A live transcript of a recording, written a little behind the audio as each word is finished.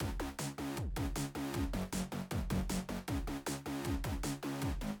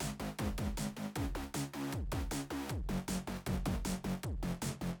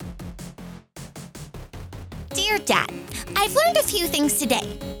Dad, I've learned a few things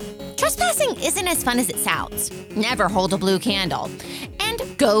today. Trespassing isn't as fun as it sounds. Never hold a blue candle.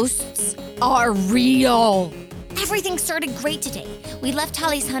 And ghosts are real. Everything started great today. We left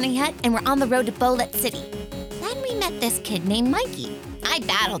Holly's honey hut and we're on the road to Bowlet City. Then we met this kid named Mikey. I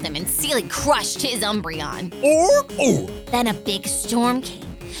battled him and Sealy crushed his Umbreon. Then a big storm came.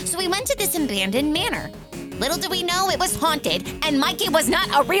 So we went to this abandoned manor. Little did we know it was haunted and Mikey was not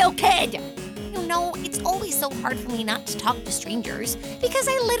a real kid. You know, it's always so hard for me not to talk to strangers because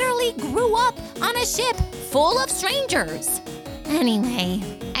I literally grew up on a ship full of strangers. Anyway,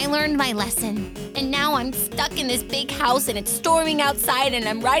 I learned my lesson, and now I'm stuck in this big house and it's storming outside and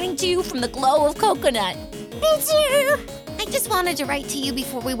I'm writing to you from the glow of coconut. Me too. I just wanted to write to you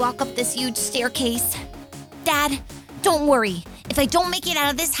before we walk up this huge staircase. Dad, don't worry. If I don't make it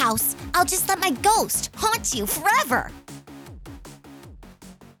out of this house, I'll just let my ghost haunt you forever.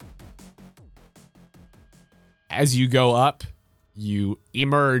 As you go up, you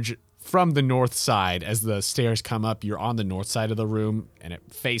emerge from the north side. As the stairs come up, you're on the north side of the room, and it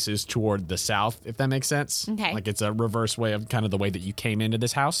faces toward the south, if that makes sense. Okay. Like it's a reverse way of kind of the way that you came into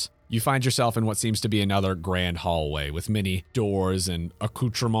this house. You find yourself in what seems to be another grand hallway with many doors and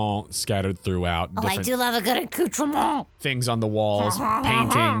accoutrements scattered throughout. Oh, I do love a good accoutrement. Things on the walls,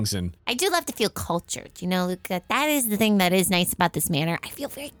 paintings, and... I do love to feel cultured. You know, Luca, that is the thing that is nice about this manor. I feel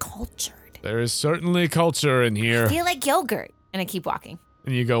very cultured. There is certainly culture in here. I feel like yogurt. And I keep walking.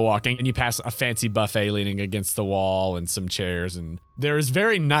 And you go walking, and you pass a fancy buffet leaning against the wall and some chairs, and there is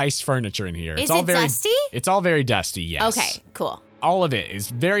very nice furniture in here. Is it dusty? It's all very dusty, yes. Okay, cool. All of it is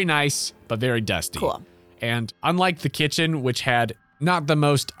very nice, but very dusty. Cool. And unlike the kitchen, which had not the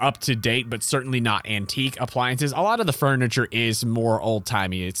most up-to-date, but certainly not antique appliances, a lot of the furniture is more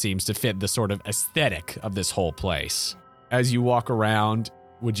old-timey. It seems to fit the sort of aesthetic of this whole place. As you walk around,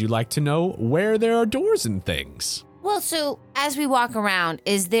 would you like to know where there are doors and things? Well, so as we walk around,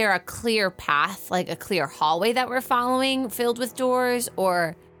 is there a clear path, like a clear hallway that we're following filled with doors?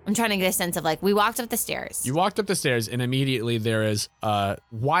 Or I'm trying to get a sense of we walked up the stairs. You walked up the stairs and immediately there is a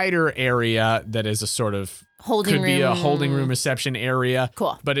wider area that is a sort of holding room. Could be a holding room reception area.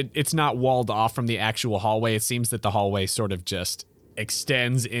 Cool. But it's not walled off from the actual hallway. It seems that the hallway sort of just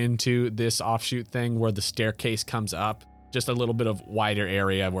extends into this offshoot thing where the staircase comes up. Just a little bit of wider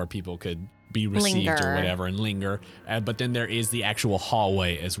area where people could be received or whatever and linger. But then there is the actual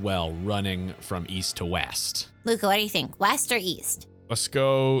hallway as well, running from east to west. Luca, what do you think? West or east? Let's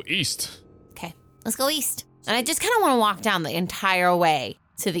go east. Okay, let's go east. And I just kind of want to walk down the entire way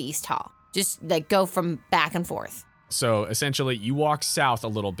to the east hall. Just go from back and forth. So essentially you walk south a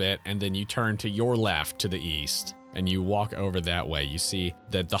little bit and then you turn to your left to the east. And you walk over that way. You see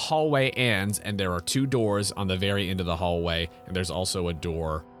that the hallway ends and there are two doors on the very end of the hallway. And there's also a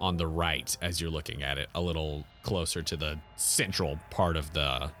door on the right as you're looking at it, a little closer to the central part of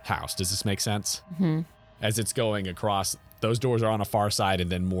the house. Does this make sense? Mm-hmm. As it's going across, those doors are on a far side and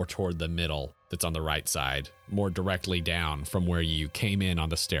then more toward the middle that's on the right side, more directly down from where you came in on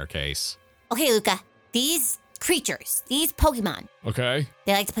the staircase. Okay, Luca, these creatures, these Pokemon, Okay.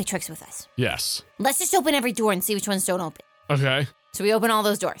 they like to play tricks with us. Yes. Let's just open every door and see which ones don't open. Okay. So we open all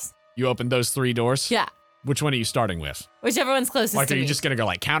those doors. You opened those three doors? Yeah. Which one are you starting with? Whichever one's closest Like, to are me. you just going to go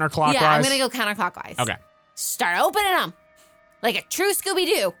counterclockwise? Yeah, I'm going to go counterclockwise. Okay. Start opening them. Like a true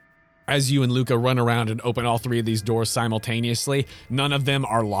Scooby-Doo. As you and Luca run around and open all three of these doors simultaneously, none of them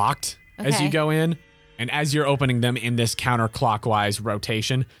are locked as you go in. And as you're opening them in this counterclockwise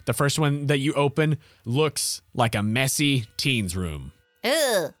rotation, the first one that you open looks like a messy teen's room.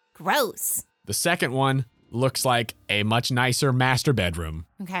 Ugh, gross. The second one looks like a much nicer master bedroom.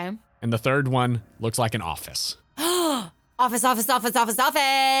 Okay. And the third one looks like an office. Office, office, office, office,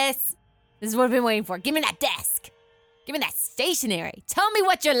 office. This is what I've been waiting for. Give me that desk. Give me that stationery. Tell me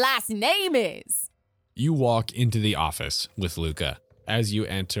what your last name is. You walk into the office with Luca. As you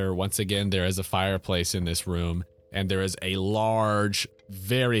enter, once again, there is a fireplace in this room, and there is a large,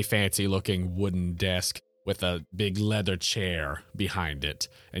 very fancy-looking wooden desk with a big leather chair behind it.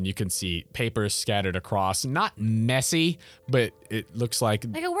 And you can see papers scattered across. Not messy, but it looks like...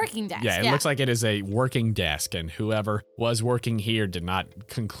 Like a working desk. Yeah, it looks like it is a working desk, and whoever was working here did not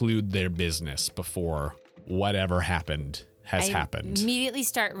conclude their business before whatever happened has happened. Immediately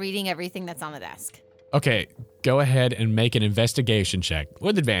start reading everything that's on the desk. Okay, go ahead and make an investigation check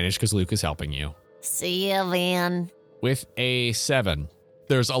with advantage because Luke is helping you. See ya, Van. With a 7.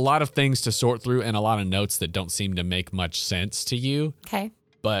 There's a lot of things to sort through and a lot of notes that don't seem to make much sense to you. Okay.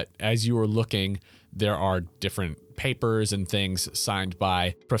 But as you are looking, there are different papers and things signed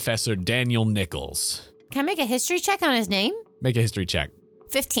by Professor Daniel Nichols. Can I make a history check on his name? Make a history check.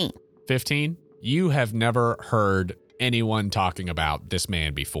 15. 15? You have never heard anyone talking about this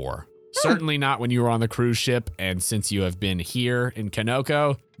man before. Certainly not when you were on the cruise ship, and since you have been here in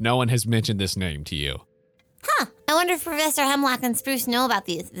Kanoko, no one has mentioned this name to you. Huh. I wonder if Professor Hemlock and Spruce know about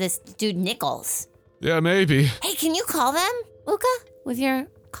this dude Nichols. Yeah, maybe. Hey, can you call them, Luca? With your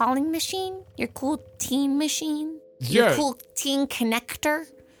calling machine? Your cool teen machine? Yeah. Your cool teen connector?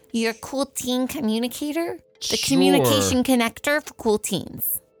 Your cool teen communicator? The Sure. communication connector for cool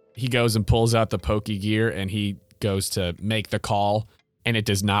teens. He goes and pulls out the pokey gear, and he goes to make the call, and it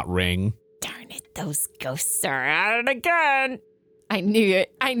does not ring. Darn it, those ghosts are at it again. I knew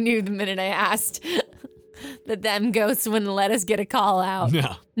it. I knew the minute I asked that them ghosts wouldn't let us get a call out.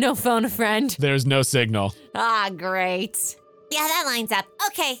 No, No phone a friend. there's no signal. Ah, great. Yeah, that lines up.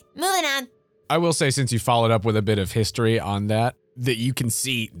 Okay, moving on. I will say, since you followed up with a bit of history on that you can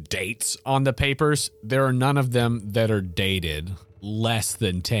see dates on the papers. There are none of them that are dated less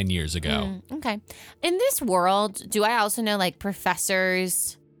than 10 years ago. Okay. In this world, do I also know like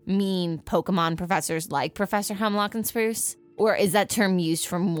professors mean Pokemon professors like Professor Hemlock and Spruce? Or is that term used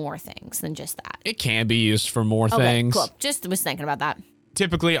for more things than just that? It can be used for more Okay, things. cool. Just was thinking about that.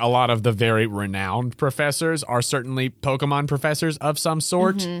 Typically, a lot of the very renowned professors are certainly Pokemon professors of some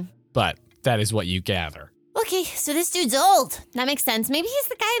sort, but that is what you gather. Okay, so this dude's old. That makes sense. Maybe he's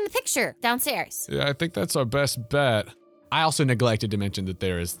the guy in the picture downstairs. Yeah, I think that's our best bet. I also neglected to mention that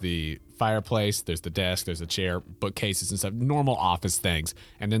there is the fireplace, there's the desk, there's a chair, bookcases and stuff, normal office things.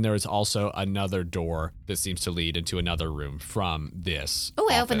 And then there is also another door that seems to lead into another room from this. Oh,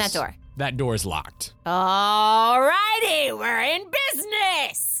 I office. opened that door. That door is locked. Alrighty, we're in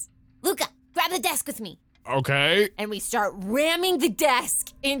business. Luca, grab the desk with me. Okay. And we start ramming the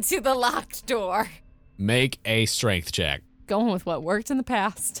desk into the locked door. Make a strength check. Going with what worked in the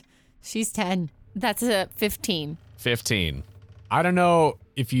past. She's 10. That's a 15. 15. I don't know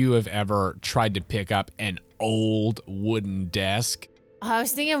if you have ever tried to pick up an old wooden desk. I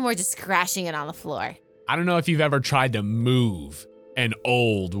was thinking more just crashing it on the floor. I don't know if you've ever tried to move an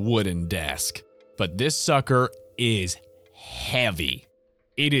old wooden desk, but this sucker is heavy.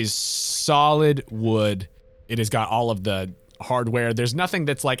 It is solid wood. It has got all of the hardware. There's nothing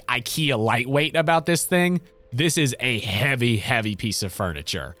that's like IKEA lightweight about this thing. This is a heavy, heavy piece of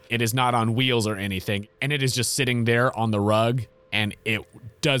furniture. It is not on wheels or anything, and it is just sitting there on the rug, and it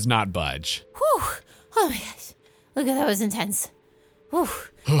does not budge. Whew. Oh my gosh. Look at that was intense. Whew.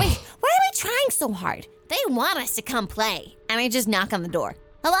 Wait, why are we trying so hard? They want us to come play. And I just knock on the door.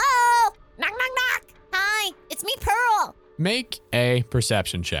 Hello? Knock, knock, knock. Hi, it's me, Pearl. Make a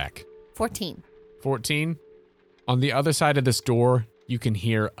perception check. 14. 14. On the other side of this door, you can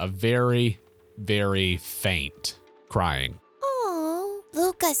hear a very, very faint crying. Oh,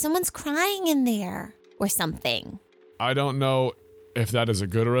 Luca, someone's crying in there. Or something. I don't know if that is a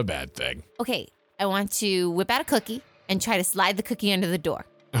good or a bad thing. Okay, I want to whip out a cookie and try to slide the cookie under the door.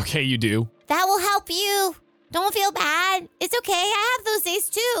 Okay, you do. That will help you. Don't feel bad. It's okay. I have those days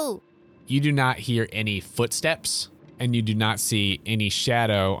too. You do not hear any footsteps, and you do not see any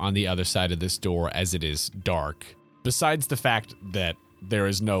shadow on the other side of this door as it is dark. Besides the fact that there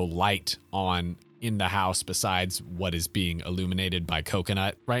is no light on in the house besides what is being illuminated by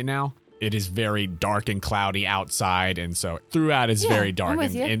Coconut right now. It is very dark and cloudy outside, and so throughout it's very dark. I'm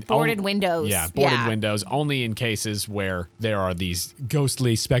with you. And Boarded windows. Yeah, boarded windows. Only in cases where there are these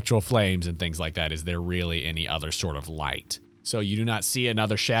ghostly spectral flames and things like that is there really any other sort of light. So you do not see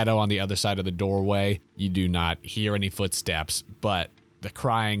another shadow on the other side of the doorway. You do not hear any footsteps, but the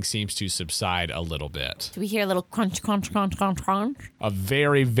crying seems to subside a little bit. Do we hear a little crunch, crunch, crunch, crunch, crunch? A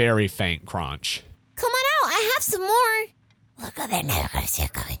very, very faint crunch. Come on out. I have some more. Look, they're never going to see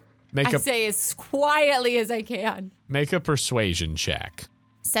it coming. Make I say as quietly as I can. a persuasion check.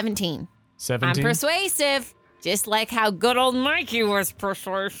 17. 17. I'm persuasive. Just like how good old Mikey was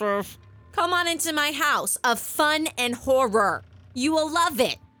persuasive. Come on into my house of fun and horror. You will love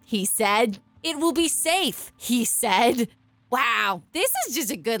it, he said. It will be safe, he said. Wow, this is just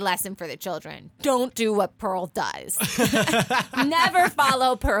a good lesson for the children. Don't do what Pearl does. Never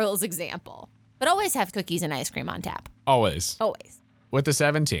follow Pearl's example. But always have cookies and ice cream on tap. Always. Always. With the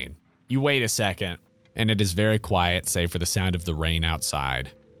 17, you wait a second, and it is very quiet, save for the sound of the rain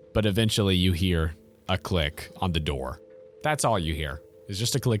outside. But eventually you hear a click on the door. That's all you hear, is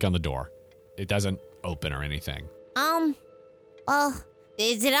just a click on the door. It doesn't open or anything. Well,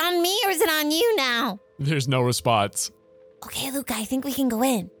 is it on me or is it on you now? There's no response. Okay, Luca, I think we can go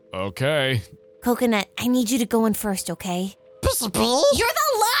in. Okay. Coconut, I need you to go in first, okay? You're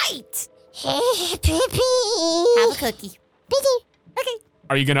the light! Have a cookie. Okay.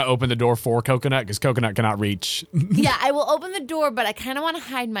 Are you going to open the door for Coconut? Because Coconut cannot reach. Yeah, I will open the door, but I kind of want to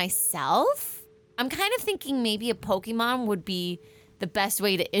hide myself. I'm kind of thinking maybe a Pokemon would be the best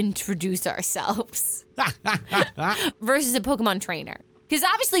way to introduce ourselves versus a Pokemon trainer. Because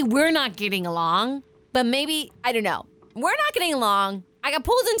obviously we're not getting along, but maybe, I don't know. We're not getting along. I got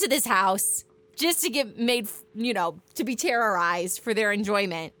pulled into this house just to get made, to be terrorized for their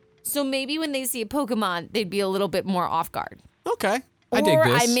enjoyment. So maybe when they see a Pokemon, they'd be a little bit more off guard. Okay. I dig Or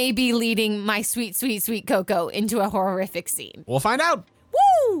this. I may be leading my sweet, sweet, sweet Coco into a horrific scene. We'll find out.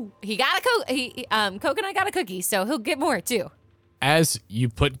 Woo! He got a Coconut got a cookie, so he'll get more too. As you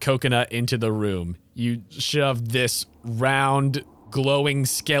put Coconut into the room, you shove this round, glowing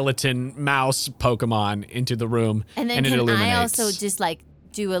skeleton mouse Pokemon into the room, And then it can illuminates. I also just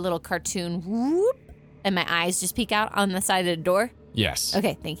do a little cartoon whoop, and my eyes just peek out on the side of the door? Yes.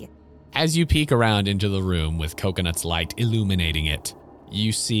 Okay, thank you. As you peek around into the room with Coconut's light illuminating it,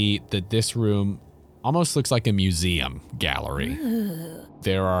 you see that this room almost looks like a museum gallery. Ooh.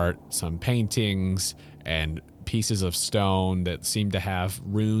 There are some paintings and pieces of stone that seem to have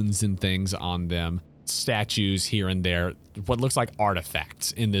runes and things on them, statues here and there, what looks like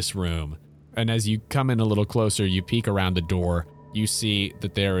artifacts in this room. And as you come in a little closer, you peek around the door, you see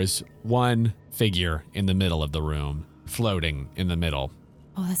that there is one figure in the middle of the room, floating in the middle.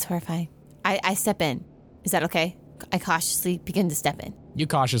 Oh, that's horrifying. I step in. Is that okay? I cautiously begin to step in. You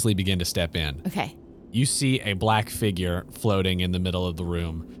cautiously begin to step in. Okay. You see a black figure floating in the middle of the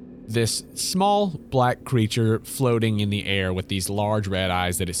room. This small black creature floating in the air with these large red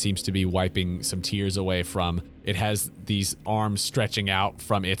eyes that it seems to be wiping some tears away from. It has these arms stretching out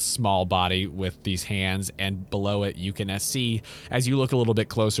from its small body with these hands, and below it you can see, as you look a little bit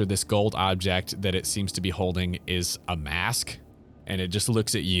closer, this gold object that it seems to be holding is a mask. And it just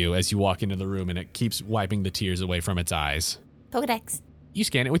looks at you as you walk into the room, and it keeps wiping the tears away from its eyes. Pokedex. You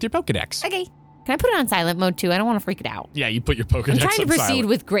scan it with your Pokedex. Okay. Can I put it on silent mode too? I don't want to freak it out. Yeah, you put your Pokedex I'm trying to on proceed silent.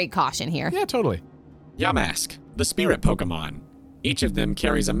 with great caution here. Yeah, totally. Yamask, the spirit Pokemon. Each of them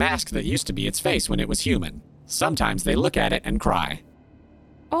carries a mask that used to be its face when it was human. Sometimes they look at it and cry.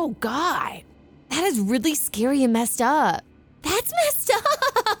 Oh, God. That is really scary and messed up. That's messed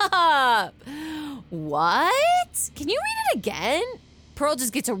up. What? Can you read it again? Pearl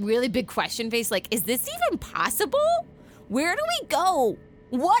just gets a really big question face like, is this even possible? Where do we go?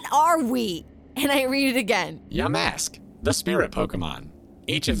 What are we? And I read it again. Yamask, the spirit Pokemon.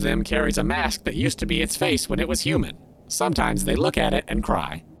 Each of them carries a mask that used to be its face when it was human. Sometimes they look at it and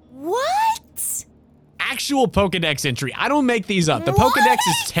cry. What? Actual Pokedex entry. I don't make these up. The What? Pokedex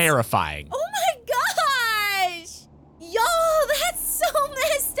is terrifying. Oh my gosh! Y'all, that's so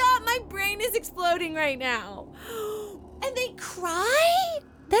messed up. My brain is exploding right now. And they cry?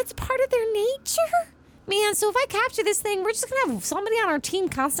 That's part of their nature? Man, so if I capture this thing, we're just gonna have somebody on our team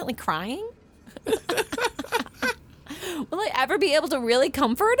constantly crying? Will I ever be able to really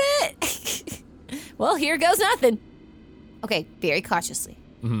comfort it? Well, here goes nothing. Okay, very cautiously.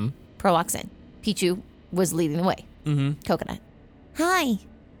 Mm-hmm. Pearl walks in. Pichu was leading the way. Mm-hmm. Coconut. Hi.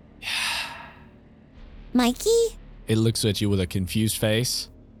 Mikey? It looks at you with a confused face.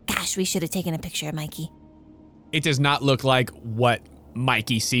 Gosh, we should have taken a picture of Mikey. It does not look like what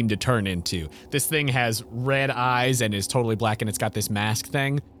Mikey seemed to turn into. This thing has red eyes and is totally black, and it's got this mask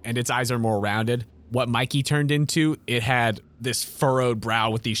thing, and its eyes are more rounded. What Mikey turned into, it had this furrowed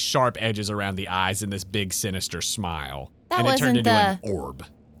brow with these sharp edges around the eyes and this big sinister smile. That and it turned wasn't into an orb.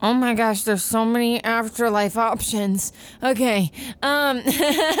 Oh my gosh, there's so many afterlife options. Okay,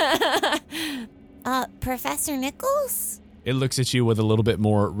 Professor Nichols? It looks at you with a little bit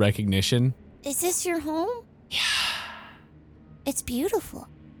more recognition. Is this your home? Yeah. It's beautiful.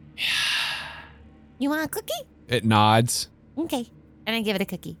 Yeah. You want a cookie? It nods. Okay. And I give it a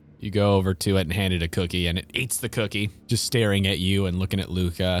cookie. You go over to it and hand it a cookie, and it eats the cookie, just staring at you and looking at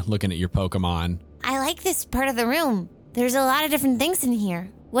Luca, looking at your Pokemon. I like this part of the room. There's a lot of different things in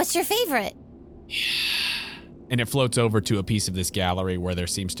here. What's your favorite? And it floats over to a piece of this gallery where there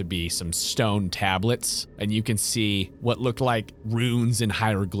seems to be some stone tablets, and you can see what look like runes and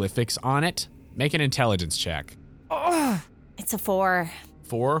hieroglyphics on it. Make an intelligence check. Oh, it's a 4.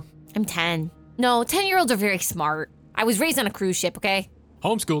 4. I'm 10. No, 10-year-olds are very smart. I was raised on a cruise ship, okay?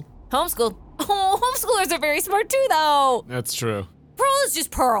 Homeschooled. Homeschooled. Oh, homeschoolers are very smart too, though. That's true. Pearl is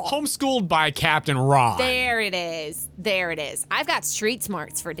just Pearl. Homeschooled by Captain Ron. There it is. There it is. I've got street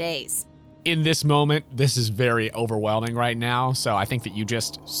smarts for days. In this moment, this is very overwhelming right now, so I think that you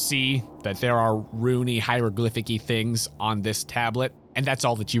just see that there are runey, hieroglyphic-y things on this tablet, and that's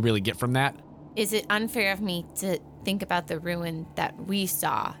all that you really get from that. Is it unfair of me to think about the ruin that we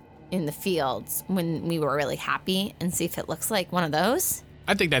saw in the fields when we were really happy and see if it looks like one of those?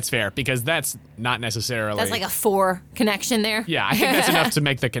 I think that's fair because that's not necessarily. That's like a 4 connection there. Yeah, I think that's enough to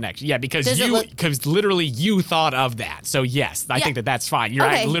make the connection. Yeah, because Does literally you thought of that. So yes, I think that's fine. You're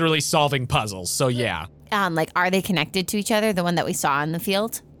Okay. literally solving puzzles. So yeah. Like, are they connected to each other? The one that we saw in the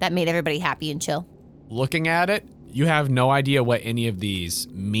field that made everybody happy and chill. Looking at it, you have no idea what any of these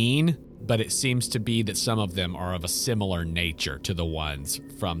mean, but it seems to be that some of them are of a similar nature to the ones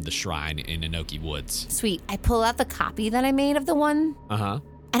from the shrine in Inoki Woods. Sweet. I pull out the copy that I made of the one, Uh-huh.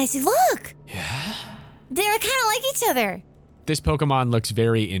 and I say, look, Yeah. they're kind of like each other. This Pokemon looks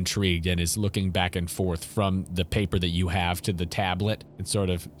very intrigued and is looking back and forth from the paper that you have to the tablet and sort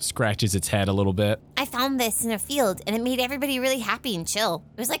of scratches its head a little bit. I found this in a field, and it made everybody really happy and chill.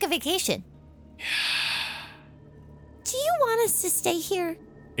 It was like a vacation. Do you want us to stay here?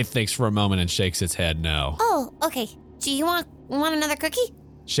 It thinks for a moment and shakes its head no. Oh, okay. Do you want another cookie?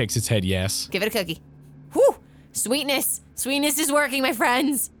 Shakes its head yes. Give it a cookie. Whew! Sweetness. Sweetness is working, my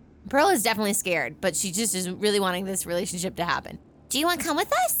friends. Pearl is definitely scared, but she just is really wanting this relationship to happen. Do you want to come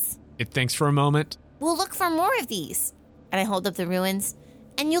with us? It thinks for a moment. We'll look for more of these. And I hold up the ruins.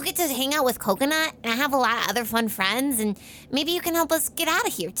 And you'll get to hang out with Coconut, and I have a lot of other fun friends, and maybe you can help us get out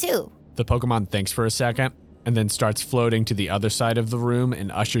of here, too. The Pokemon thinks for a second and then starts floating to the other side of the room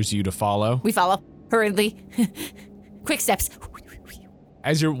and ushers you to follow. We follow, hurriedly. Quick steps.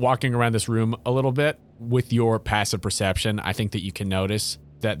 As you're walking around this room a little bit, with your passive perception, I think that you can notice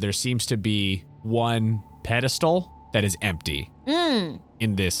that there seems to be one pedestal that is empty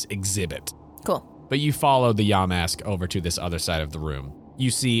in this exhibit. Cool. But you follow the Yamask over to this other side of the room. You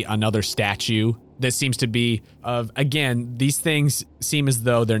see another statue that seems to be of, again, these things seem as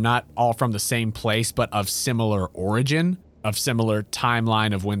though they're not all from the same place, but of similar origin, of similar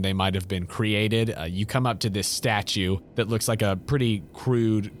timeline of when they might have been created. You come up to this statue that looks like a pretty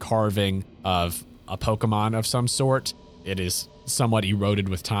crude carving of a Pokemon of some sort. It is somewhat eroded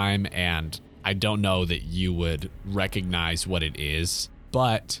with time, and I don't know that you would recognize what it is.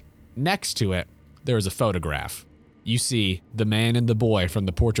 But next to it, there is a photograph. You see the man and the boy from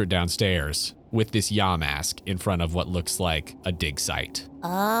the portrait downstairs with this Yamask in front of what looks like a dig site.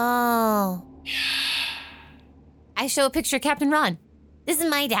 Oh. I show a picture of Captain Ron. This is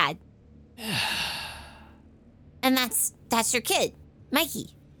my dad. And that's your kid, Mikey.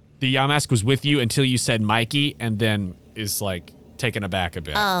 The Yamask was with you until you said Mikey, and then is like taken aback a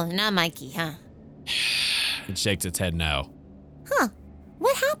bit. Oh, not Mikey, huh? It shakes its head no. Huh.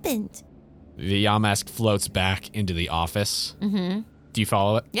 What happened? The Yamask floats back into the office. Mm-hmm. Do you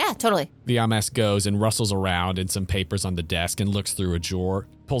follow it? Yeah, totally. The Yamask goes and rustles around in some papers on the desk and looks through a drawer,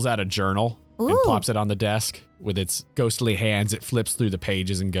 pulls out a journal, and Ooh. plops it on the desk. With its ghostly hands, it flips through the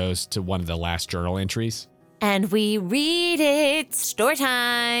pages and goes to one of the last journal entries. And we read it. Story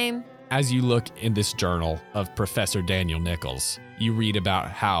time. As you look in this journal of Professor Daniel Nichols, you read about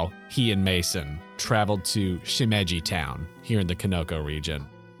how he and Mason traveled to Shimeji Town here in the Kanoko region.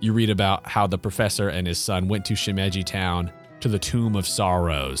 You read about how the professor and his son went to Shimeji Town to the Tomb of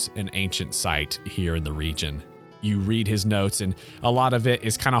Sorrows, an ancient site here in the region. You read his notes, and a lot of it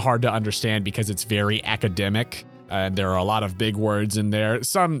is kind of hard to understand because it's very academic. There are a lot of big words in there,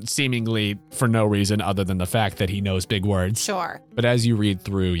 some seemingly for no reason other than the fact that he knows big words. Sure. But as you read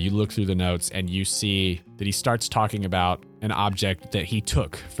through, you look through the notes and you see that he starts talking about an object that he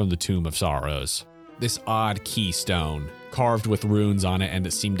took from the Tomb of Sorrows. This odd keystone carved with runes on it and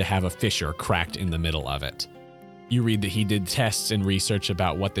that seemed to have a fissure cracked in the middle of it. You read that he did tests and research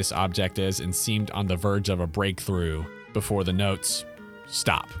about what this object is and seemed on the verge of a breakthrough before the notes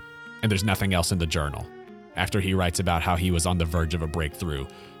stop. And there's nothing else in the journal. After he writes about how he was on the verge of a breakthrough,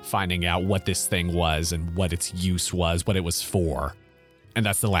 finding out what this thing was and what its use was, what it was for. And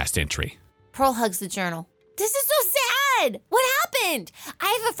that's the last entry. Pearl hugs the journal. This is so sad. What happened?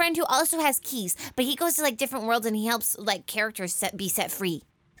 I have a friend who also has keys, but he goes to like different worlds and he helps like characters be set free.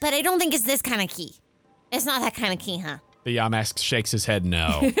 But I don't think it's this kind of key. It's not that kind of key, huh? The Yamask shakes his head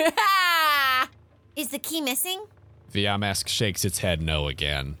no. Is the key missing? The Yamask shakes its head no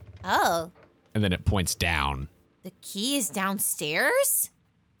again. Oh. And then it points down. The key is downstairs?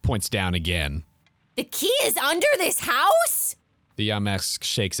 Points down again. The key is under this house? The Yamask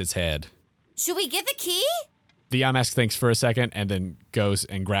shakes its head. Should we get the key? The Yamask thinks for a second and then goes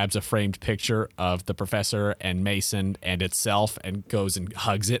and grabs a framed picture of the professor and Mason and itself and goes and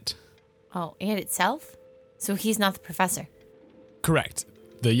hugs it. Oh, and itself? So he's not the professor. Correct.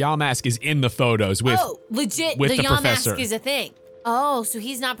 The Yamask is in the photos with... Oh, legit, with the the Yamask professor. is a thing. Oh, so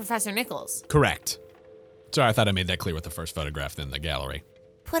he's not Professor Nichols. Correct. Sorry, I thought I made that clear with the first photograph in the gallery.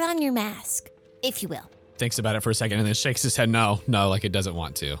 Put on your mask, if you will. Thinks about it for a second and then shakes his head no, like it doesn't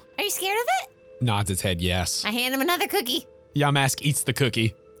want to. Are you scared of it? Nods its head yes. I hand him another cookie. Yamask eats the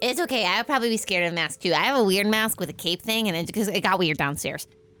cookie. It's okay. I would probably be scared of a mask too. I have a weird mask with a cape thing, and it got weird downstairs.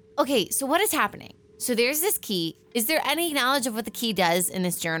 Okay, so what is happening? So there's this key. Is there any knowledge of what the key does in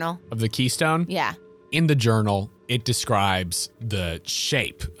this journal? Of the keystone? Yeah. In the journal, it describes the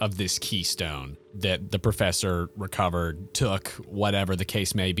shape of this keystone that the professor recovered, took, whatever the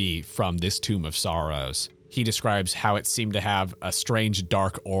case may be, from this Tomb of Sorrows. He describes how it seemed to have a strange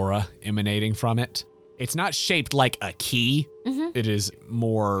dark aura emanating from it. It's not shaped like a key. Mm-hmm. It is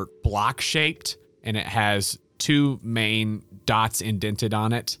more block-shaped, and it has 2 main dots indented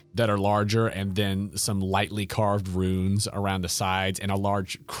on it that are larger, and then some lightly carved runes around the sides and a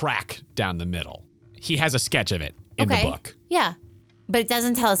large crack down the middle. He has a sketch of it in the book. Yeah, but it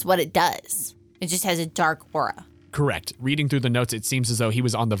doesn't tell us what it does. It just has a dark aura. Correct. Reading through the notes, it seems as though he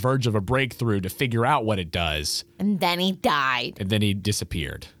was on the verge of a breakthrough to figure out what it does. And then he died. And then he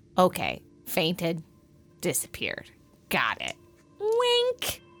disappeared. Okay. Fainted. Disappeared. Got it.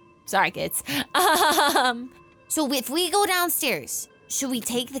 Wink. Sorry, kids. So if we go downstairs, should we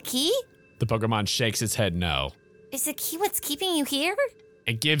take the key? The Pokemon shakes its head no. Is the key what's keeping you here?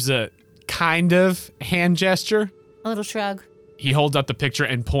 It gives a kind of hand gesture. A little shrug. He holds up the picture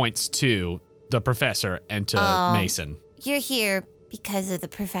and points to the professor and to Mason. You're here because of the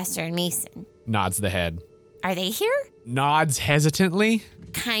professor and Mason. Nods the head. Are they here? Nods hesitantly.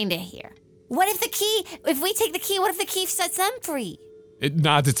 Kinda here. What if if we take the key, what if the key sets them free? It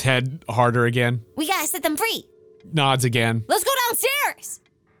nods its head harder again. We gotta set them free. Nods again. Let's go downstairs.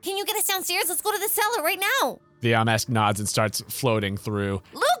 Can you get us downstairs? Let's go to the cellar right now. The Yamask nods and starts floating through.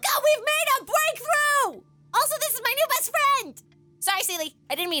 Luca, we've made a breakthrough! Also, this is my new best friend! Sorry, Sealy,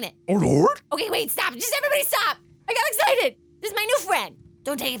 I didn't mean it. Oh, Lord? Okay, wait, stop. Just everybody stop. I got excited. This is my new friend.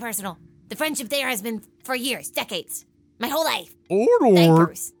 Don't take it personal. The friendship there has been for years, decades. My whole life. Oh, Lord.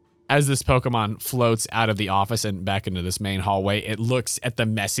 Diapers. As this Pokemon floats out of the office and back into this main hallway, it looks at the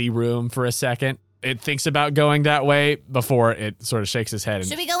messy room for a second. It thinks about going that way before it sort of shakes its head.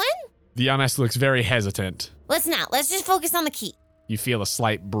 Should we go in? The Yamask looks very hesitant. Let's not. Let's just focus on the key. You feel a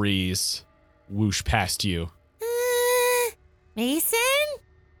slight breeze whoosh past you. Mason?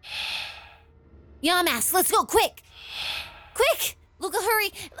 Yamask, let's go, quick. Quick! Luca,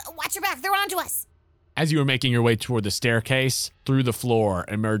 hurry. Watch your back. They're onto us. As you are making your way toward the staircase, through the floor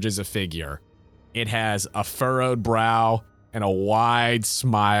emerges a figure. It has a furrowed brow and a wide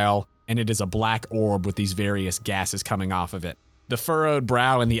smile, and it is a black orb with these various gases coming off of it. The furrowed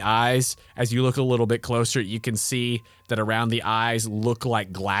brow and the eyes, as you look a little bit closer, you can see that around the eyes look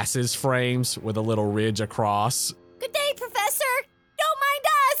like glasses frames with a little ridge across. Good day, Professor. Don't mind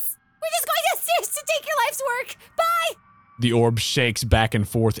us. We're just going downstairs to take your life's work. Bye. The orb shakes back and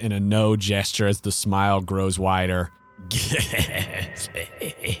forth in a no gesture as the smile grows wider.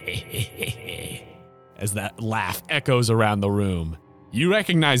 As that laugh echoes around the room. You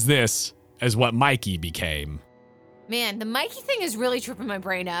recognize this as what Mikey became. Man, the Mikey thing is really tripping my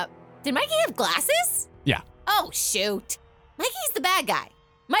brain up. Did Mikey have glasses? Yeah. Oh, shoot. Mikey's the bad guy.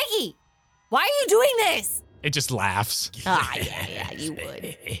 Mikey, why are you doing this? It just laughs. Yeah, you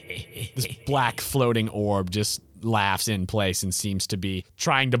would. This black floating orb just laughs in place and seems to be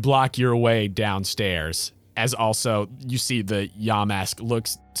trying to block your way downstairs. As also, you see the Yamask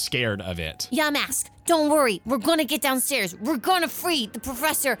looks scared of it. Yamask, don't worry. We're gonna get downstairs. We're gonna free the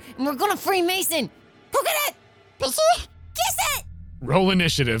professor, and we're gonna free Mason. Coconut! Kiss it! Roll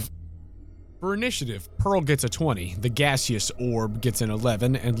initiative. For initiative, Pearl gets a 20, the gaseous orb gets an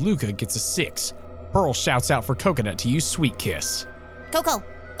 11, and Luca gets a 6. Pearl shouts out for Coconut to use Sweet Kiss. Coco,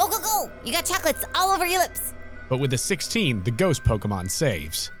 go! You got chocolates all over your lips. But with a 16, the ghost Pokemon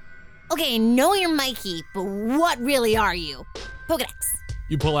saves. Okay, I know you're Mikey, but what really are you? Pokedex.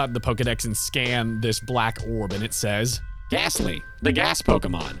 You pull out the Pokedex and scan this black orb, and it says, Ghastly, the gas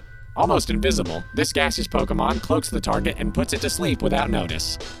Pokemon. Almost invisible, this gaseous Pokemon cloaks the target and puts it to sleep without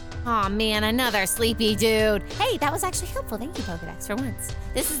notice. Aw, man, another sleepy dude. Hey, that was actually helpful. Thank you, Pokedex, for once.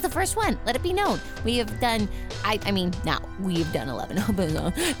 This is the first one. Let it be known. We have done, we've done 11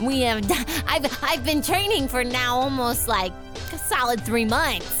 episodes. I've been training for now almost like a solid 3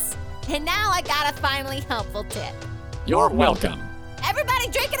 months. And now I got a finally helpful tip. You're welcome. Everybody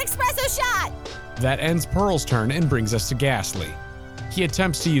drink an espresso shot. That ends Pearl's turn and brings us to Ghastly. He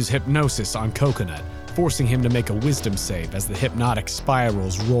attempts to use Hypnosis on Coconut, forcing him to make a wisdom save as the hypnotic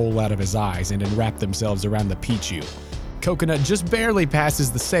spirals roll out of his eyes and enwrap themselves around the Pichu. Coconut just barely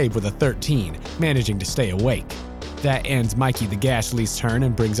passes the save with a 13, managing to stay awake. That ends Mikey the Ghastly's turn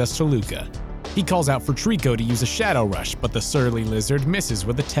and brings us to Luca. He calls out for Trico to use a Shadow Rush, but the surly lizard misses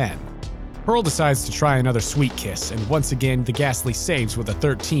with a 10. Pearl decides to try another Sweet Kiss, and once again the Ghastly saves with a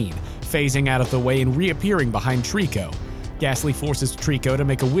 13, phasing out of the way and reappearing behind Trico. Ghastly forces Trico to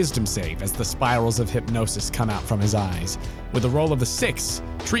make a wisdom save as the spirals of hypnosis come out from his eyes. With a roll of a 6,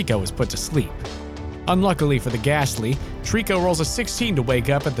 Trico is put to sleep. Unluckily for the Ghastly, Trico rolls a 16 to wake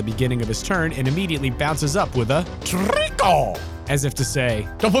up at the beginning of his turn and immediately bounces up with a Trico, as if to say,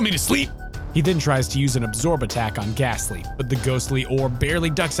 "Don't put me to sleep!" He then tries to use an absorb attack on Ghastly, but the ghostly orb barely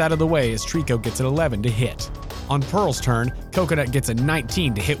ducks out of the way as Trico gets an 11 to hit. On Pearl's turn, Coconut gets a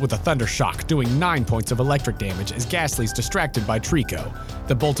 19 to hit with a Thunder Shock, doing 9 points of electric damage as Ghastly's distracted by Trico.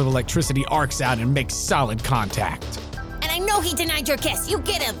 The bolt of electricity arcs out and makes solid contact. And I know he denied your kiss. You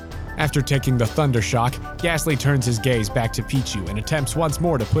get him. After taking the Thunder Shock, Ghastly turns his gaze back to Pichu and attempts once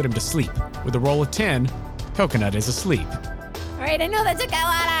more to put him to sleep. With a roll of 10, Coconut is asleep. All right, I know that took a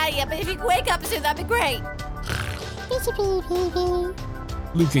lot out of you, but if you could wake up soon, that'd be great.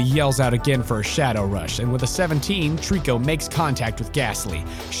 Luca yells out again for a Shadow Rush, and with a 17, Trico makes contact with Ghastly.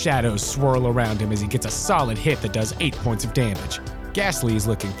 Shadows swirl around him as he gets a solid hit that does 8 points of damage. Ghastly is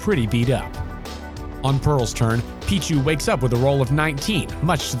looking pretty beat up. On Pearl's turn, Pichu wakes up with a roll of 19,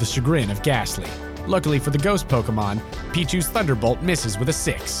 much to the chagrin of Ghastly. Luckily for the ghost Pokemon, Pichu's Thunderbolt misses with a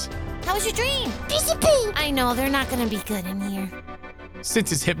 6. How was your dream? I know, they're not gonna be good in here.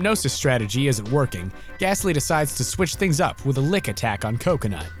 Since his hypnosis strategy isn't working, Ghastly decides to switch things up with a lick attack on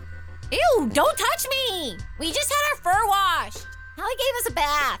Coconut. Ew, don't touch me! We just had our fur washed. Holly gave us a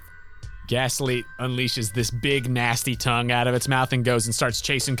bath. Ghastly unleashes this big, nasty tongue out of its mouth and goes and starts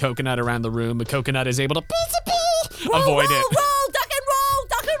chasing Coconut around the room, but Coconut is able to avoid it. Roll, duck and roll,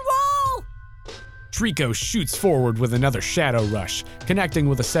 duck and roll! Trico shoots forward with another Shadow Rush, connecting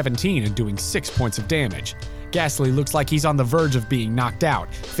with a 17 and doing 6 points of damage. Ghastly looks like he's on the verge of being knocked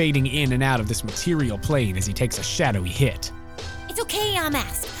out, fading in and out of this material plane as he takes a shadowy hit. It's okay,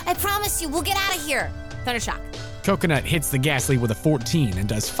 Yamask. I promise you, we'll get out of here. Thundershock. Coconut hits the Ghastly with a 14 and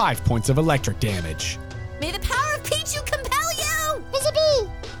does 5 points of electric damage. May the power of Pichu compel you!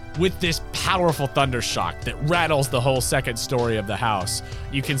 With this powerful thunder shock that rattles the whole second story of the house,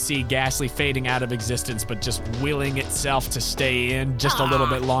 you can see Ghastly fading out of existence, but just willing itself to stay in just a little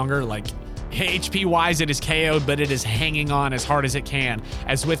bit longer. Like, HP-wise, it is KO'd, but it is hanging on as hard as it can.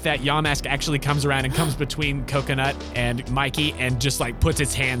 As with that, Yamask actually comes around and comes between Coconut and Mikey and just, like, puts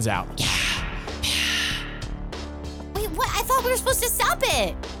its hands out. Wait, what? I thought we were supposed to stop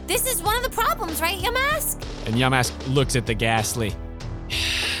it. This is one of the problems, right, Yamask? And Yamask looks at the Ghastly.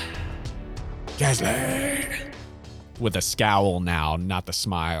 Ghastly! With a scowl now, not the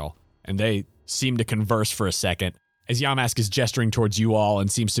smile. And they seem to converse for a second, as Yamask is gesturing towards you all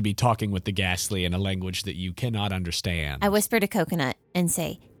and seems to be talking with the Ghastly in a language that you cannot understand. I whisper to Coconut and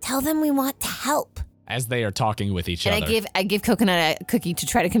say, "Tell them we want to help." As they are talking with each and other. And I give Coconut a cookie to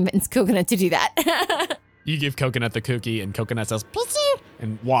try to convince Coconut to do that. You give Coconut the cookie, and Coconut says, "Pizza,"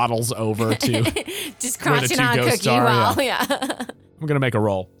 and waddles over to just crunching on a cookie while, yeah. I'm going to make a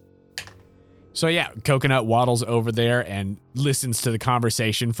roll. So yeah, Coconut waddles over there and listens to the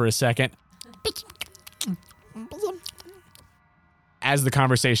conversation for a second. As the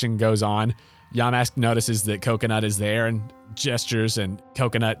conversation goes on, Yamask notices that Coconut is there and gestures, and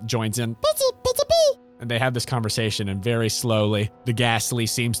Coconut joins in. And they have this conversation, and very slowly, the Ghastly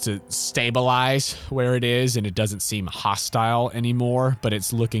seems to stabilize where it is, and it doesn't seem hostile anymore, but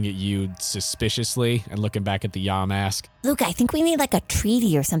it's looking at you suspiciously and looking back at the Yamask. Luke, I think we need like a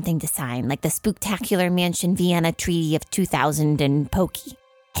treaty or something to sign, like the Spooktacular Mansion Vienna Treaty of 2000 and Pokey.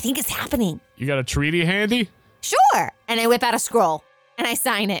 I think it's happening. You got a treaty handy? Sure. And I whip out a scroll, and I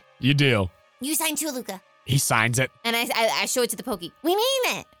sign it. You do. You sign too, Luca. He signs it. And I show it to the Pokey. We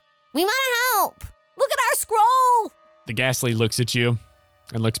mean it. We want to help. Look at our scroll. The Ghastly looks at you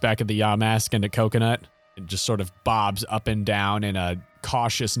and looks back at the Yamask and at Coconut and just sort of bobs up and down in a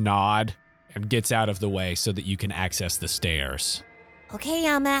cautious nod and gets out of the way so that you can access the stairs. Okay,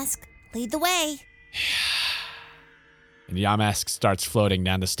 Yamask, lead the way. And Yamask starts floating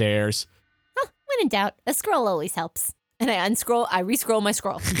down the stairs. Oh, when in doubt, a scroll always helps. And I re-scroll my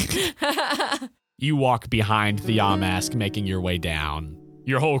scroll. You walk behind the Yamask, making your way down.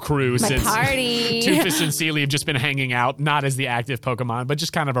 Your whole crew, My since party. Toofus and Sealy have just been hanging out, not as the active Pokemon, but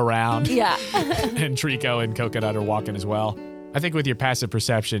just kind of around. Yeah. And Trico and Coconut are walking as well. I think with your passive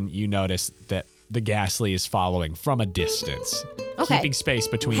perception, you notice that the Ghastly is following from a distance, keeping space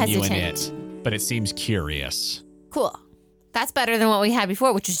between you and it, but it seems curious. Cool. That's better than what we had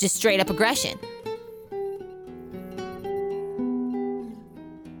before, which was just straight up aggression.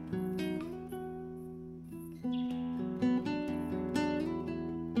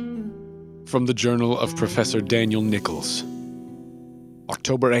 From the Journal of Professor Daniel Nichols.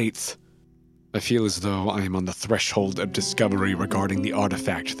 October 8th, I feel as though I am on the threshold of discovery regarding the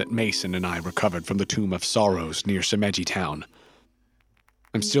artifact that Mason and I recovered from the Tomb of Sorrows near Shimeji Town.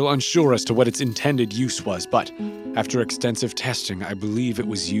 I'm still unsure as to what its intended use was, but after extensive testing, I believe it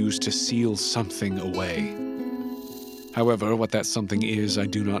was used to seal something away. However, what that something is, I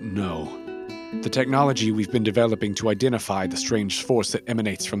do not know. The technology we've been developing to identify the strange force that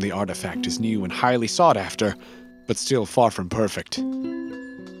emanates from the artifact is new and highly sought after, but still far from perfect.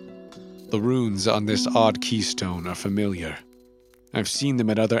 The runes on this odd keystone are familiar. I've seen them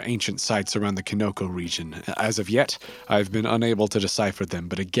at other ancient sites around the Kinoko region. As of yet, I've been unable to decipher them,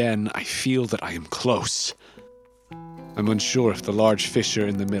 but again, I feel that I am close. I'm unsure if the large fissure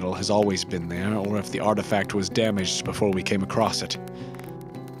in the middle has always been there, or if the artifact was damaged before we came across it.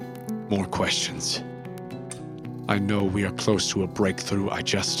 More questions. I know we are close to a breakthrough, I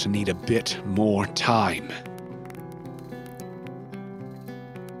just need a bit more time.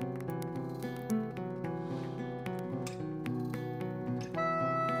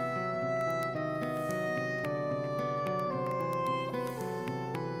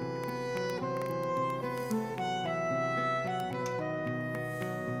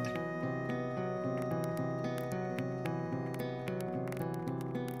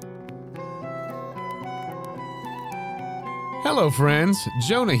 Hello friends,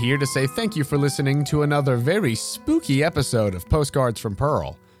 Jonah here to say thank you for listening to another very spooky episode of Postcards from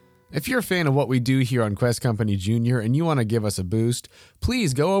Pearl. If you're a fan of what we do here on Quest Company Jr. and you want to give us a boost,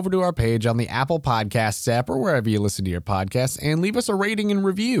 please go over to our page on the Apple Podcasts app or wherever you listen to your podcasts and leave us a rating and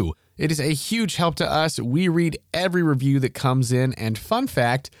review. It is a huge help to us. We read every review that comes in, and fun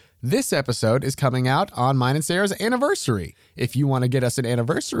fact, this episode is coming out on mine and Sarah's anniversary. If you want to get us an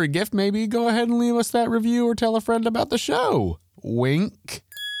anniversary gift, maybe go ahead and leave us that review or tell a friend about the show. Wink.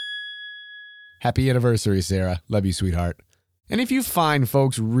 Happy anniversary, Sarah. Love you, sweetheart. And if you find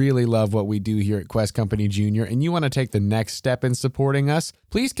folks really love what we do here at Quest Company Jr. and you want to take the next step in supporting us,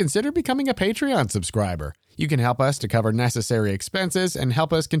 please consider becoming a Patreon subscriber. You can help us to cover necessary expenses and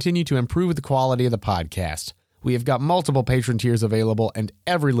help us continue to improve the quality of the podcast. We have got multiple patron tiers available, and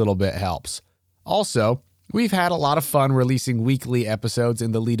every little bit helps. Also, we've had a lot of fun releasing weekly episodes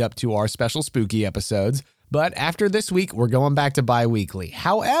in the lead up to our special spooky episodes, but after this week, we're going back to bi-weekly.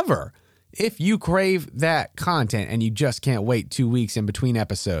 However, if you crave that content and you just can't wait 2 weeks in between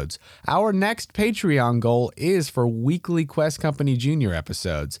episodes, our next Patreon goal is for weekly Quest Company Jr.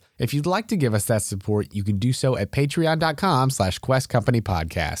 episodes. If you'd like to give us that support, you can do so at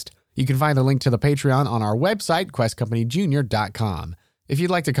patreon.com/questcompanypodcast. You can find the link to the Patreon on our website, questcompanyjr.com. If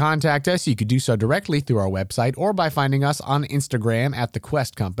you'd like to contact us, you could do so directly through our website or by finding us on Instagram at The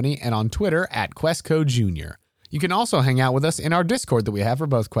Quest Company and on Twitter at QuestCo Jr. You can also hang out with us in our Discord that we have for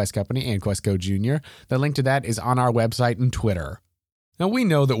both Quest Company and QuestCo Jr. The link to that is on our website and Twitter. Now, we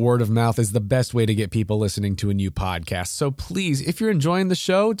know that word of mouth is the best way to get people listening to a new podcast, so please, if you're enjoying the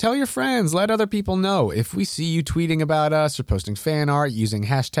show, tell your friends, let other people know. If we see you tweeting about us or posting fan art using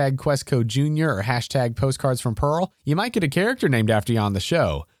hashtag QuestCoJr or hashtag Postcards from Pearl, you might get a character named after you on the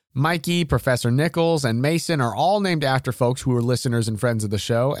show. Mikey, Professor Nichols, and Mason are all named after folks who are listeners and friends of the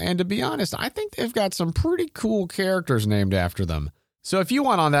show, and to be honest, I think they've got some pretty cool characters named after them. So if you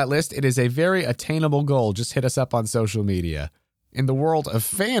want on that list, it is a very attainable goal. Just hit us up on social media. In the world of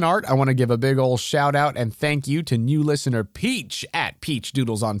fan art, I want to give a big ol' shout out and thank you to new listener Peach at Peach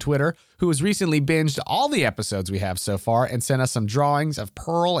Doodles on Twitter, who has recently binged all the episodes we have so far and sent us some drawings of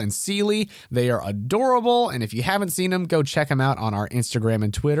Pearl and Seely. They are adorable, and if you haven't seen them, go check them out on our Instagram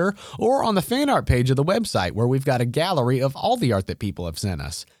and Twitter or on the fan art page of the website, where we've got a gallery of all the art that people have sent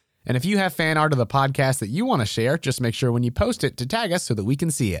us. And if you have fan art of the podcast that you want to share, just make sure when you post it to tag us so that we can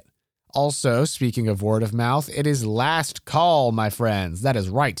see it. Also, speaking of word of mouth, it is last call, my friends. That is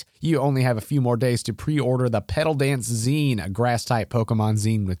right. You only have a few more days to pre-order the Petal Dance Zine, a grass-type Pokemon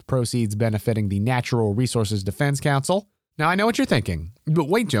zine with proceeds benefiting the Natural Resources Defense Council. Now, I know what you're thinking, but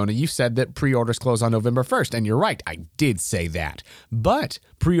wait, Jonah, you said that pre-orders close on November 1st, and you're right, I did say that. But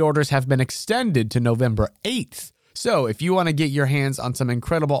pre-orders have been extended to November 8th. So, if you want to get your hands on some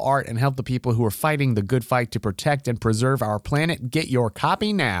incredible art and help the people who are fighting the good fight to protect and preserve our planet, get your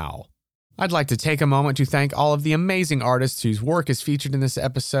copy now. I'd like to take a moment to thank all of the amazing artists whose work is featured in this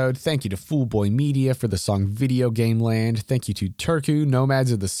episode. Thank you to Foolboy Media for the song Video Game Land. Thank you to Turku,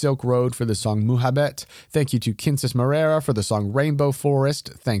 Nomads of the Silk Road for the song Muhabbet. Thank you to Kinsis Moreira for the song Rainbow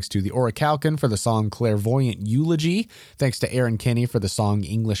Forest. Thanks to the Orichalcon for the song Clairvoyant Eulogy. Thanks to Aaron Kenny for the song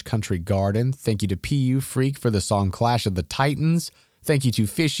English Country Garden. Thank you to PU Freak for the song Clash of the Titans. Thank you to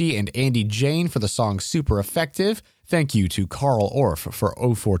Fishy and Andy Jane for the song Super Effective. Thank you to Carl Orff for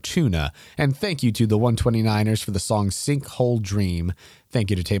O Fortuna, and thank you to the 129ers for the song Sinkhole Dream. Thank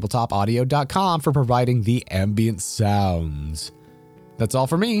you to tabletopaudio.com for providing the ambient sounds. That's all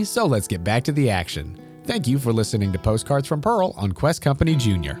for me, so let's get back to the action. Thank you for listening to Postcards from Pearl on Quest Company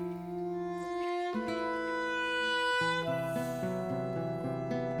Jr.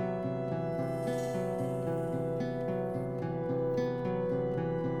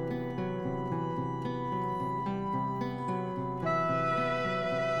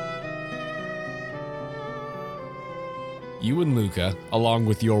 You and Luca, along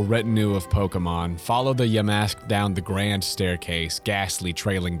with your retinue of Pokemon, follow the Yamask down the grand staircase, Ghastly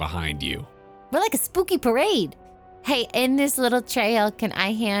trailing behind you. We're like a spooky parade. Hey, in this little trail, can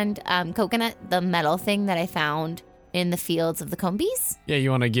I hand Coconut the metal thing that I found in the fields of the Combies? Yeah,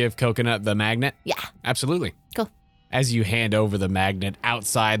 you want to give Coconut the magnet? Yeah. Absolutely. Cool. As you hand over the magnet,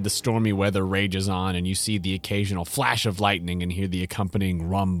 outside the stormy weather rages on, and you see the occasional flash of lightning and hear the accompanying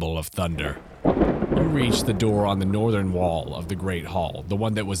rumble of thunder. You reach the door on the northern wall of the Great Hall, the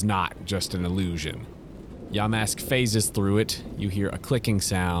one that was not just an illusion. Yamask phases through it, you hear a clicking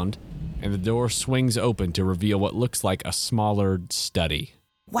sound, and the door swings open to reveal what looks like a smaller study.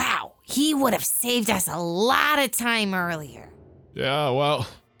 Wow, he would have saved us a lot of time earlier. Yeah, well,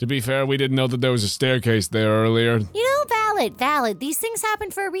 to be fair, we didn't know that there was a staircase there earlier. You know, valid. These things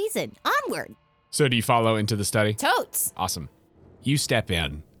happen for a reason. Onward. So do you follow into the study? Totes. Awesome. You step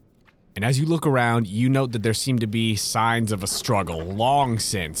in. And as you look around, you note that there seem to be signs of a struggle long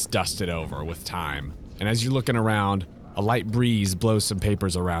since dusted over with time. And as you're looking around, a light breeze blows some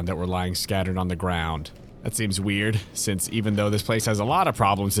papers around that were lying scattered on the ground. That seems weird, since even though this place has a lot of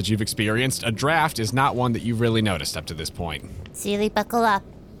problems that you've experienced, a draft is not one that you've really noticed up to this point. Seely, buckle up.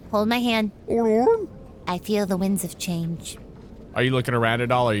 Hold my hand. I feel the winds of change. Are you looking around at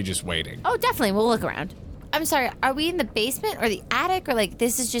all, or are you just waiting? Oh, definitely. We'll look around. I'm sorry, are we in the basement or the attic, or like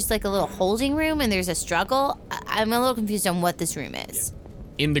this is just like a little holding room and there's a struggle? I'm a little confused on what this room is.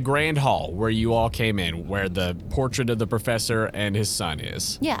 In the grand hall where you all came in, where the portrait of the professor and his son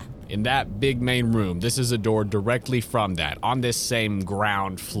is. Yeah. In that big main room, this is a door directly from that, on this same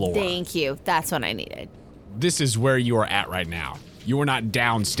ground floor. Thank you. That's what I needed. This is where you are at right now. You are not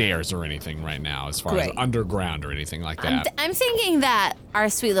downstairs or anything right now, as far as Great. underground or anything like that. I'm thinking that our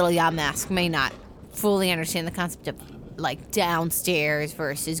sweet little Yamask may not fully understand the concept of like downstairs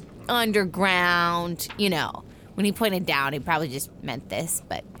versus underground. You know, when he pointed down, he probably just meant this,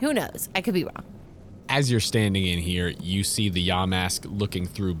 but who knows? I could be wrong. As you're standing in here, you see the Yamask looking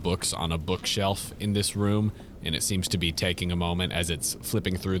through books on a bookshelf in this room, and it seems to be taking a moment as it's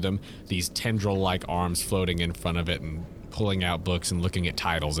flipping through them, these tendril-like arms floating in front of it and pulling out books and looking at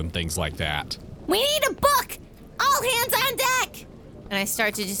titles and things like that. We need a book! All hands on deck! And I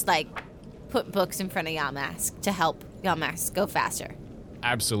start to just like put books in front of Yamask to help Yamask go faster.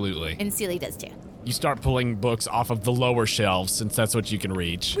 Absolutely. And Seely does too. You start pulling books off of the lower shelves, since that's what you can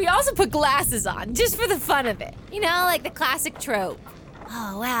reach. We also put glasses on, just for the fun of it. You know, like the classic trope.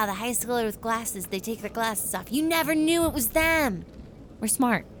 Oh, wow, the high schooler with glasses, they take their glasses off. You never knew it was them. We're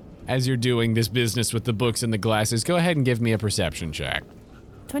smart. As you're doing this business with the books and the glasses, go ahead and give me a perception check.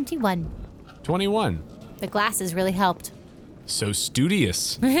 21. 21. The glasses really helped. So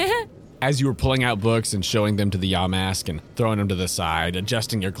studious. As you were pulling out books and showing them to the Yamask and throwing them to the side,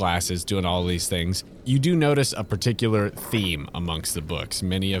 adjusting your glasses, doing all these things, you do notice a particular theme amongst the books.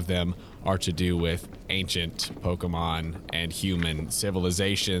 Many of them are to do with ancient Pokemon and human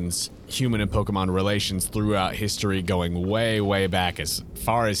civilizations, human and Pokemon relations throughout history, going way, way back as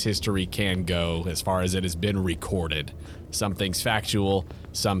far as history can go, as far as it has been recorded. Some things factual,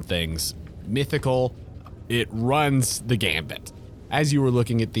 some things mythical. It runs the gambit. As you were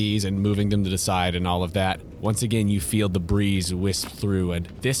looking at these and moving them to the side and all of that, once again you feel the breeze wisp through, and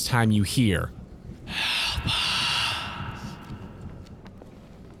this time you hear,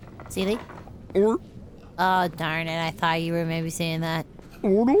 Seely? Oh, darn it. I thought you were maybe saying that.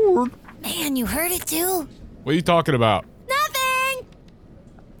 Man, you heard it too? "What are you talking about?" Nothing!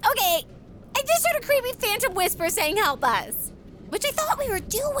 Okay, I just heard a creepy phantom whisper saying help us, which I thought we were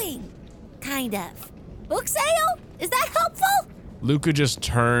doing. Kind of. Book sale? Is that helpful? Luca just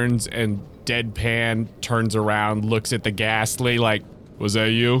turns and deadpan turns around, looks at the Ghastly like, "Was that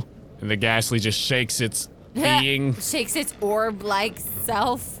you?" And the Ghastly just shakes its being. Shakes its orb-like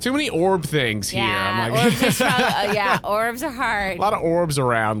self. Too many orb things here. Yeah, I'm like, orbs are orbs are hard. a lot of orbs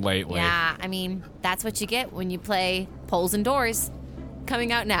around lately. Yeah, I mean, that's what you get when you play Poles and Doors.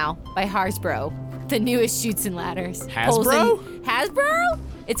 Coming out now by Hasbro, the newest Chutes and Ladders. Hasbro? Hasbro?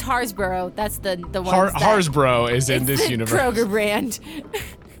 It's Hasbro. That's the one. Hasbro is in this the universe. Kroger brand.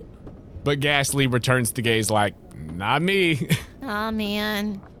 But Ghastly returns the gaze like, Not me. Oh,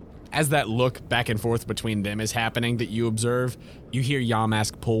 man. As that look back and forth between them is happening that you observe, you hear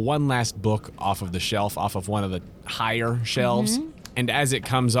Yamask pull one last book off of the shelf, off of one of the higher shelves. And as it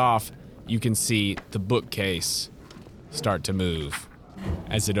comes off, you can see the bookcase start to move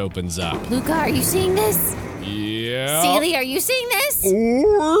as it opens up. Luca, are you seeing this? Yeah. Seely, are you seeing this?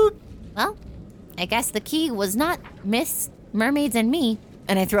 Well, I guess the key was not Miss Mermaids and Me.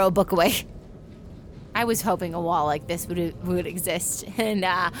 And I throw a book away. I was hoping a wall like this would exist. And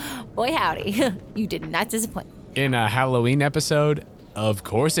boy howdy, you did not disappoint. In a Halloween episode, of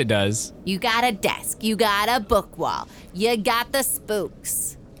course it does. You got a desk, you got a book wall, you got the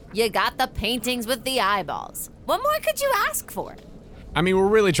spooks, you got the paintings with the eyeballs. What more could you ask for? I mean, we're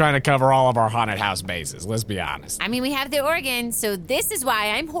really trying to cover all of our haunted house bases, let's be honest. I mean, we have the organ, so this is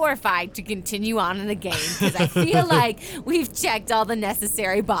why I'm horrified to continue on in the game, because I feel like we've checked all the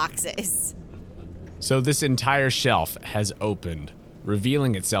necessary boxes. So this entire shelf has opened,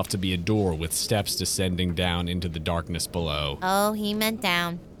 revealing itself to be a door with steps descending down into the darkness below. Oh, he meant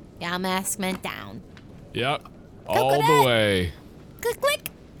down. Yamask meant down. Yep, all the Coconut. way. Click, click.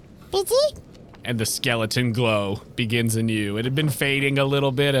 And the skeleton glow begins anew. It had been fading a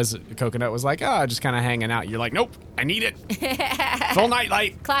little bit as Coconut was like, just kind of hanging out. You're like, nope, I need it. Full night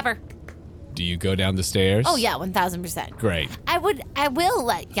light. Clapper. Do you go down the stairs? Oh, yeah, 1,000%. Great. I will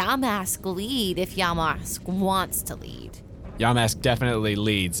let Yamask lead if Yamask wants to lead. Yamask definitely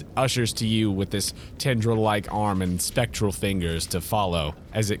leads, ushers to you with this tendril-like arm and spectral fingers to follow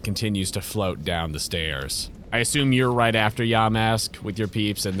as it continues to float down the stairs. I assume you're right after Yamask with your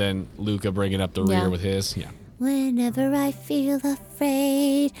peeps, and then Luca bringing up the rear Yeah. with his? Yeah. Whenever I feel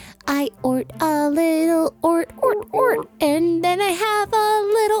afraid, I ort a little ort, and then I have a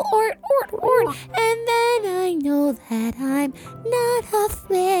little ort, and then I know that I'm not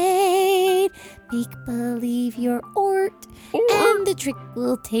afraid. Make believe you're ort, and the trick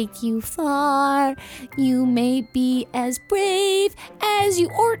will take you far. You may be as brave as you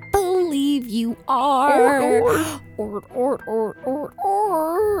believe you are.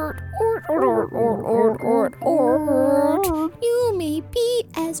 You may be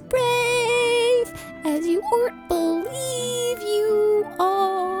as brave as you believe you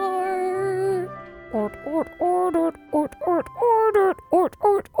are.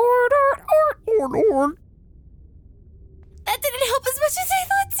 That didn't help as much as I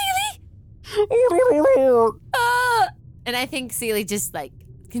thought, Seely. And I think Seely just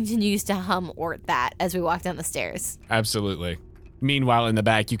continues to hum Ort that as we walk down the stairs. Absolutely. Meanwhile, in the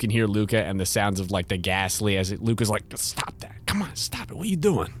back, you can hear Luca and the sounds of the ghastly as Luca's like, stop that. Come on, stop it. What are you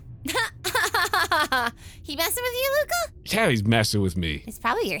doing? He messing with you, Luca? Yeah, he's messing with me. It's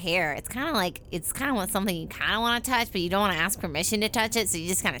probably your hair. It's kind of something you kind of want to touch, but you don't want to ask permission to touch it, so you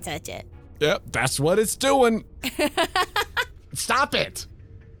just kind of touch it. Yep, that's what it's doing. Stop it.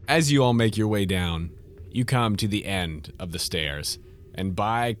 As you all make your way down, you come to the end of the stairs, and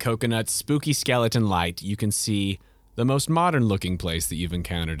by Coconut's spooky skeleton light, you can see the most modern-looking place that you've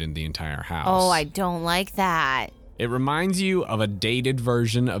encountered in the entire house. Oh, I don't like that. It reminds you of a dated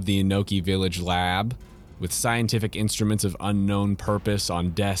version of the Inoki Village lab, with scientific instruments of unknown purpose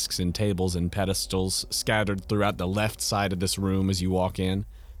on desks and tables and pedestals scattered throughout the left side of this room as you walk in.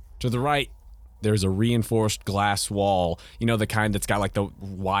 To the right, there's a reinforced glass wall, the kind that's got the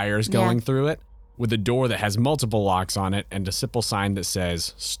wires going through it, with a door that has multiple locks on it and a simple sign that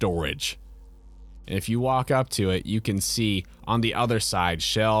says storage. And if you walk up to it, you can see on the other side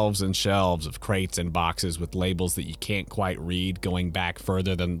shelves and shelves of crates and boxes with labels that you can't quite read going back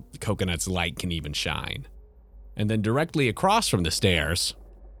further than Coconut's light can even shine. And then directly across from the stairs,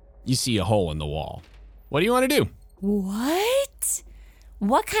 you see a hole in the wall. What do you want to do? What?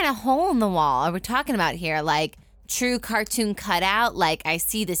 What kind of hole in the wall are we talking about here? True cartoon cutout? I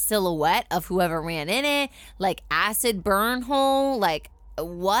see the silhouette of whoever ran in it? Acid burn hole?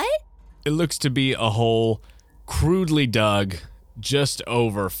 What? It looks to be a hole crudely dug just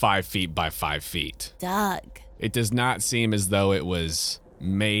over 5 feet by 5 feet. Doug. It does not seem as though it was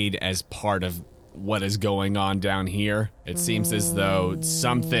made as part of what is going on down here. It seems as though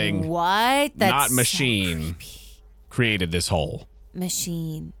something What? not machine created this hole.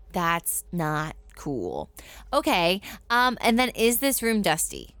 Machine. That's not cool. Okay. And then is this room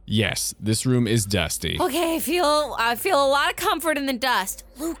dusty? Yes, this room is dusty. Okay, I feel a lot of comfort in the dust.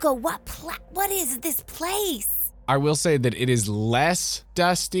 Luca, what is this place? I will say that it is less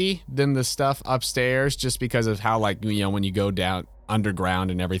dusty than the stuff upstairs just because of how when you go down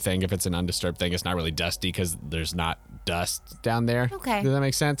underground and everything, if it's an undisturbed thing, it's not really dusty because there's not dust down there. Okay. Does that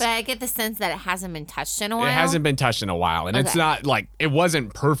make sense? But I get the sense that it hasn't been touched in a while. It hasn't been touched in a while, and it's Okay. not it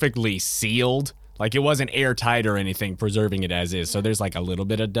wasn't perfectly sealed. Like, it wasn't airtight or anything, preserving it as is. So there's like a little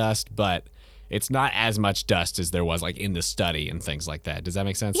bit of dust, but it's not as much dust as there was like in the study and things like that. Does that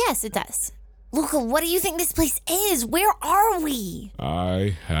make sense? Yes, it does. Luca, what do you think this place is? Where are we?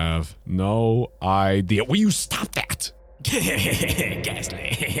 I have no idea. Will you stop that?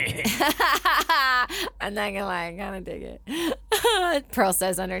 Ghastly. I'm not gonna lie, I kind of dig it. Pearl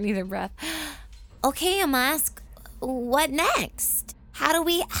says underneath her breath. Okay, Amask, what next? How do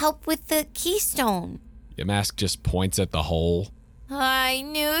we help with the keystone? Yamask just points at the hole. I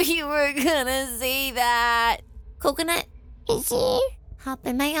knew you were gonna say that. Coconut, is here. Hop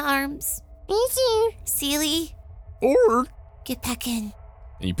in my arms. Is here. Sealy, Or get back in.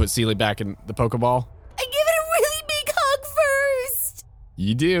 and you put Sealy back in the Pokeball. I give it a really big hug first.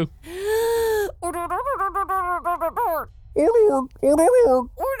 You do.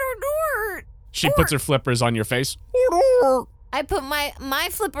 She puts her flippers on your face. I put my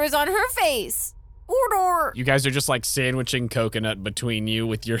flippers on her face. You guys are just like sandwiching Coconut between you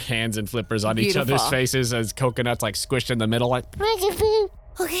with your hands and flippers on each other's Beautiful. faces as Coconut's like squished in the middle like.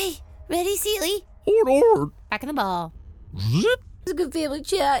 Okay, ready, Sealy? Back in the ball. It's a good family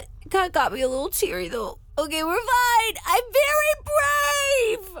chat. It kind of got me a little teary though. Okay, we're fine. I'm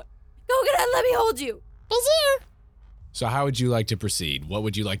very brave. Coconut, let me hold you. He's here. So how would you like to proceed? What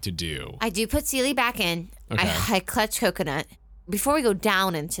would you like to do? I do put Sealy back in. Okay. I clutch Coconut. Before we go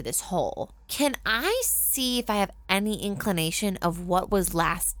down into this hole, can I see if I have any inclination of what was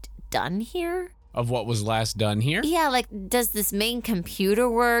last done here? Of what was last done here? Yeah, like, does this main computer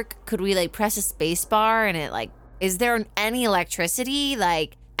work? Could we, like, press a space bar and it, like, is there any electricity?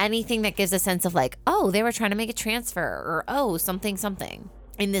 Like, anything that gives a sense of, like, oh, they were trying to make a transfer or, oh, something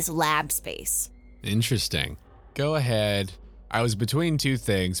in this lab space. Interesting. Go ahead. I was between two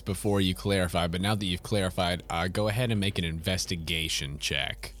things before you clarified, but now that you've clarified, go ahead and make an investigation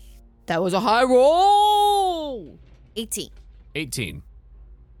check. That was a high roll. 18. 18.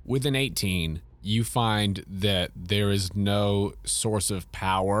 With an 18, you find that there is no source of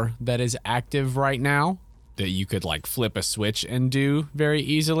power that is active right now that you could like flip a switch and do very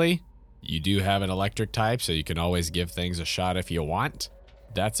easily. You do have an electric type, so you can always give things a shot if you want.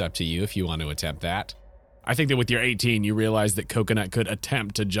 That's up to you if you want to attempt that. I think that with your 18, you realize that Coconut could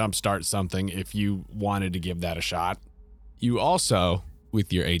attempt to jumpstart something if you wanted to give that a shot. You also,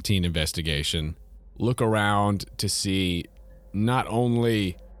 with your 18 investigation, look around to see not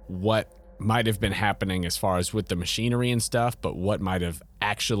only what might have been happening as far as with the machinery and stuff, but what might have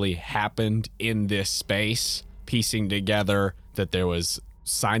actually happened in this space, piecing together that there was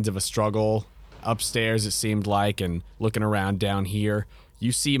signs of a struggle upstairs, it seemed like, and looking around down here.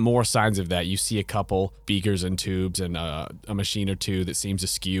 You see more signs of that. You see a couple beakers and tubes and a machine or two that seems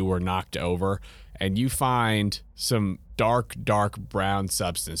askew or knocked over. And you find some dark brown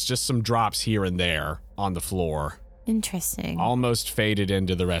substance, just some drops here and there on the floor. Interesting. Almost faded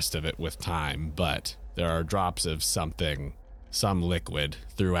into the rest of it with time, but there are drops of something, some liquid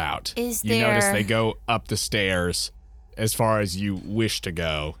throughout. You notice they go up the stairs as far as you wish to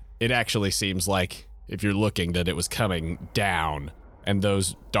go. It actually seems like, if you're looking, that it was coming down. And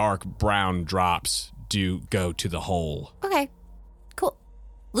those dark brown drops do go to the hole. Okay, cool.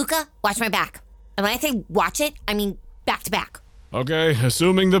 Luca, watch my back. And when I say watch it, I mean back to back. Okay,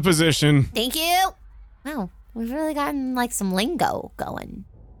 assuming the position. Thank you. Wow, we've really gotten like some lingo going.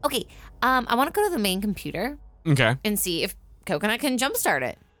 Okay, I want to go to the main computer Okay, and see if Coconut can jumpstart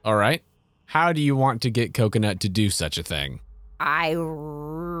it. all right. How do you want to get Coconut to do such a thing?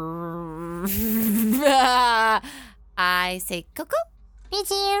 I say, Coco, it's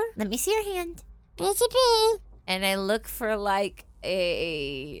here. Let me see your hand. It's a and I look for like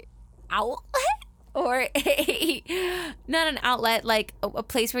a outlet or not an outlet, like a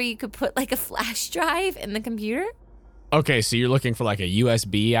place where you could put like a flash drive in the computer. Okay, so you're looking for like a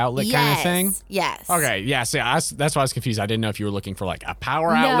USB outlet kind of thing? Yes. Okay, yeah, see, that's why I was confused. I didn't know if you were looking for like a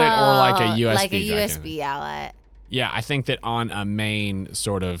power outlet or like a USB. Like a drive. USB outlet. Yeah, I think that on a main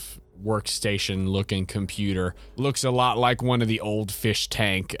sort of workstation looking computer looks a lot like one of the old fish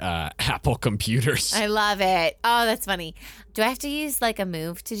tank Apple computers. I love it. Oh, that's funny. Do I have to use like a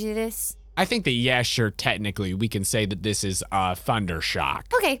move to do this? I think that, yeah, sure, technically we can say that this is Thunder Shock.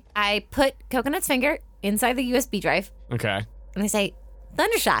 Okay. I put Coconut's finger inside the USB drive Okay. and I say,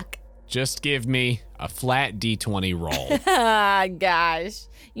 Thundershock. Just give me a flat D20 roll. Ah, gosh.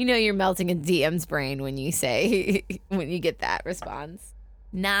 You know you're melting a DM's brain when you say, when you get that response.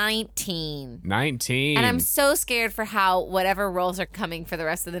 19. 19. And I'm so scared for how whatever rolls are coming for the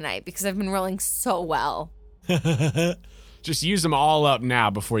rest of the night because I've been rolling so well. Just use them all up now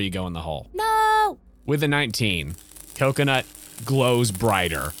before you go in the hole. No. With a 19, Coconut glows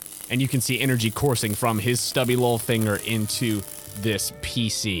brighter, and you can see energy coursing from his stubby little finger into this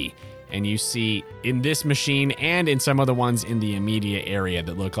PC. And you see in this machine and in some other ones in the immediate area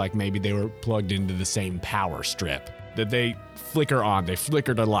that look like maybe they were plugged into the same power strip, that they flicker on, they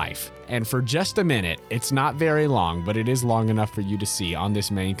flicker to life. And for just a minute, it's not very long, but it is long enough for you to see on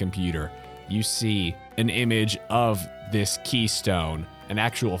this main computer, you see an image of this keystone, an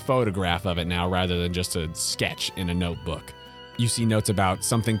actual photograph of it now rather than just a sketch in a notebook. You see notes about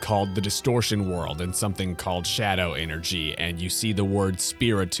something called the distortion world and something called shadow energy, and you see the word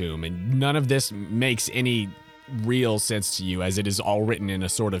spiritum, and none of this makes any real sense to you as it is all written in a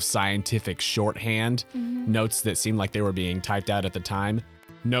sort of scientific shorthand, notes that seem like they were being typed out at the time,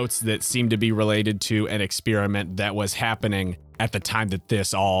 notes that seem to be related to an experiment that was happening at the time that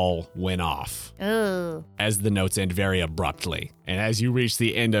this all went off. Ooh. As the notes end very abruptly. And as you reach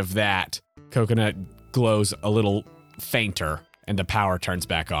the end of that, Coconut glows a little fainter and the power turns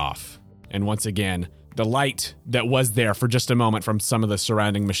back off. And once again, the light that was there for just a moment from some of the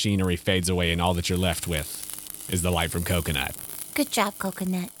surrounding machinery fades away, and all that you're left with is the light from Coconut. Good job,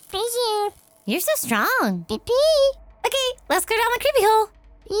 Coconut. Thank you. You're so strong. Beep beep. Okay, let's go down the creepy hole.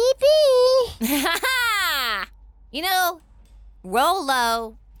 Beep beep. You know, roll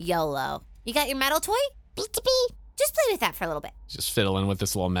low, YOLO. You got your metal toy? Beep beep. Just play with that for a little bit. Just fiddling with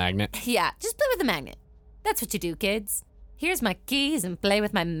this little magnet. Yeah, just play with the magnet. That's what you do, kids. Here's my keys and play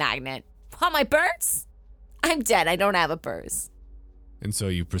with my magnet. Want my purse? I'm dead. I don't have a purse. And so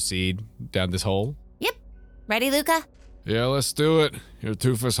you proceed down this hole? Yep. Ready, Luca? Yeah, let's do it. Your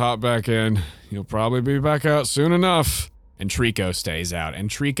Toothless hop back in. You'll probably be back out soon enough. And Trico stays out. And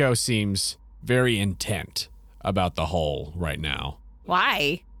Trico seems very intent about the hole right now.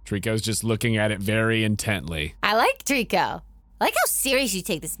 Why? Trico's just looking at it very intently. I like Trico. I like how serious you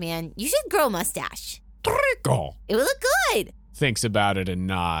take this, man. You should grow a mustache. Trico It would look good. thinks about it and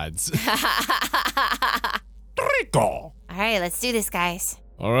nods. All Trico. right, let's do this, guys.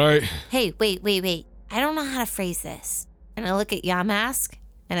 All right. Hey, wait. I don't know how to phrase this. And I look at Yamask,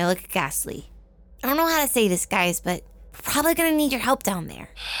 and I look at Ghastly. I don't know how to say this, guys, but we're probably gonna need your help down there.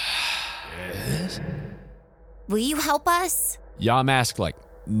 Yes? Will you help us? Yamask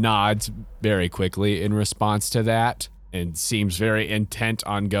nods very quickly in response to that and seems very intent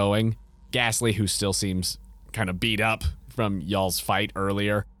on going. Ghastly, who still seems kind of beat up from y'all's fight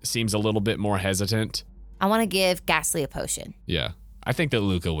earlier, seems a little bit more hesitant. I want to give Ghastly a potion. Yeah, I think that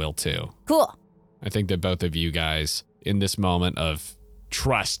Luca will too. Cool. I think that both of you guys, in this moment of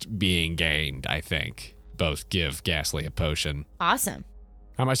trust being gained, I think, both give Ghastly a potion. Awesome.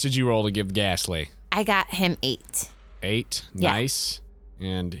 How much did you roll to give Ghastly? I got him 8. 8? Yeah. Nice.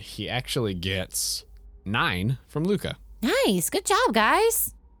 And he actually gets 9 from Luca. Nice. Good job,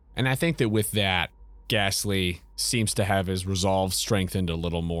 guys. And I think that with that, Ghastly seems to have his resolve strengthened a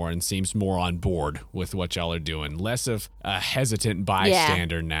little more and seems more on board with what y'all are doing. Less of a hesitant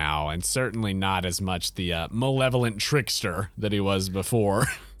bystander now, and certainly not as much the malevolent trickster that he was before.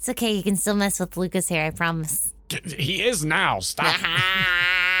 It's okay. You can still mess with Luca's hair, I promise. He is now. Stop.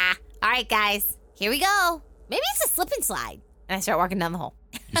 All right, guys. Here we go. Maybe it's a slip and slide. And I start walking down the hole.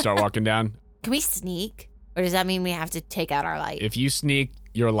 You start walking down. Can we sneak? Or does that mean we have to take out our light? If you sneak,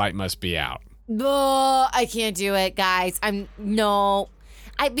 your light must be out. I can't do it, guys.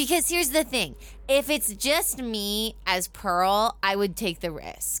 Because here's the thing. If it's just me as Pearl, I would take the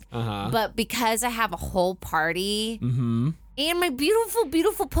risk. Uh-huh. But because I have a whole party Mm-hmm. and my beautiful,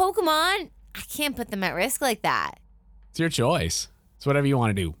 beautiful Pokemon, I can't put them at risk like that. It's your choice. It's whatever you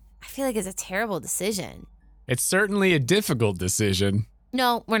want to do. I feel like it's a terrible decision. It's certainly a difficult decision.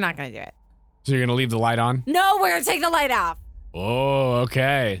 No, we're not going to do it. So you're going to leave the light on? No, we're going to take the light off. Oh,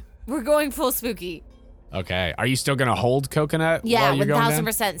 okay. We're going full spooky. Okay. Are you still going to hold Coconut Yeah, while you're going down?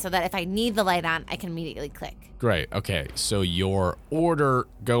 1,000%, so that if I need the light on, I can immediately click. Great. Okay. So your order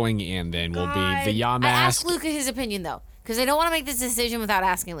going in then will be the Yamask. I asked Luca his opinion, though, because I don't want to make this decision without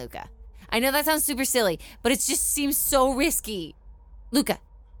asking Luca. I know that sounds super silly, but it just seems so risky. Luca,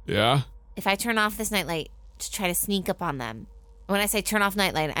 Yeah? if I turn off this nightlight to try to sneak up on them, when I say turn off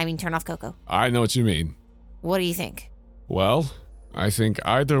nightlight, I mean turn off Coco. I know what you mean. What do you think? Well, I think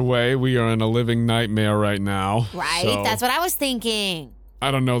either way, we are in a living nightmare right now. Right? So That's what I was thinking.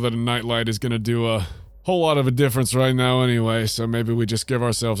 I don't know that a nightlight is going to do a whole lot of a difference right now anyway, so maybe we just give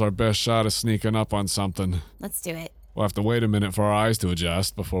ourselves our best shot of sneaking up on something. Let's do it. We'll have to wait a minute for our eyes to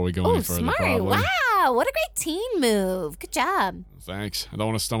adjust before we go Oh, any further, smart. probably. Wow. What a great teen move. Good job. Thanks. I don't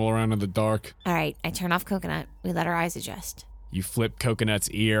want to stumble around in the dark. All right. I turn off Coconut. We let our eyes adjust. You flip Coconut's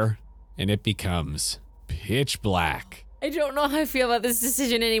ear, and it becomes pitch black. I don't know how I feel about this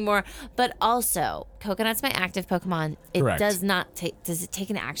decision anymore. But also, Coconut's my active Pokemon. It Correct. does not take. Does it take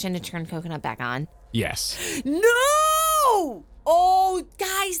an action to turn Coconut back on? Yes. No! Oh,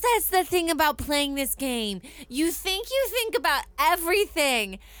 guys, that's the thing about playing this game. You think about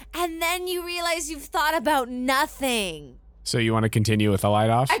everything, and then you realize you've thought about nothing. So you want to continue with the light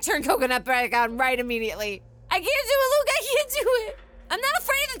off? I turn Coconut back on right immediately. I can't do it, Luke. I can't do it. I'm not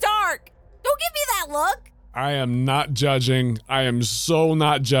afraid of the dark. Don't give me that look. I am not judging. I am so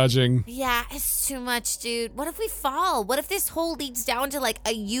not judging. Yeah, it's too much, dude. What if we fall? What if this hole leads down to like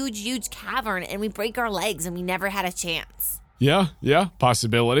a huge cavern and we break our legs and we never had a chance? Yeah,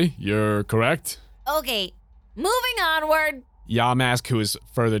 possibility. You're correct. Okay, moving onward. Yamask, who is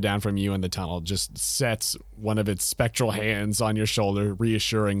further down from you in the tunnel, just sets one of its spectral hands on your shoulder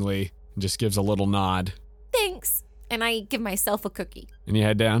reassuringly and just gives a little nod. Thanks. And I give myself a cookie. And you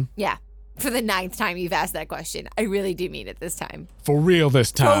head down? Yeah. For the 9th time you've asked that question. I really do mean it this time. For real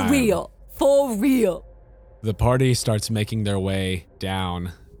this time. For real. For real. The party starts making their way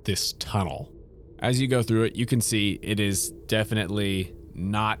down this tunnel. As you go through it, you can see it is definitely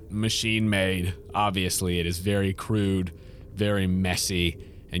not machine made. Obviously, it is very crude, very messy,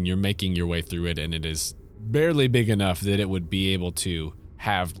 and you're making your way through it, and it is barely big enough that it would be able to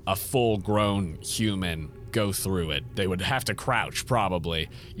have a full-grown human go through it. They would have to crouch, probably.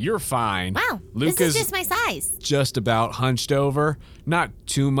 You're fine. Wow. Lucas This is just my size. just about hunched over. Not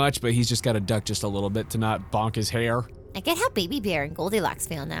too much, but he's just got to duck just a little bit to not bonk his hair. I get how Baby Bear and Goldilocks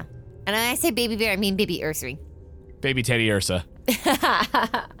feel now. And when I say Baby Bear, I mean Baby Ursary. Baby Teddy Ursa.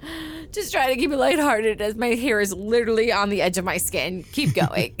 Just trying to keep it lighthearted as my hair is literally on the edge of my skin. Keep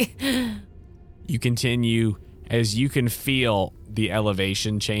going. You continue as you can feel the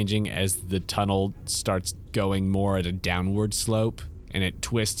elevation changing as the tunnel starts going more at a downward slope, and it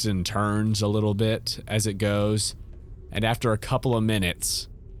twists and turns a little bit as it goes. And after a couple of minutes,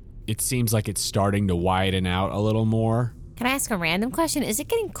 it seems like it's starting to widen out a little more. Can I ask a random question? Is it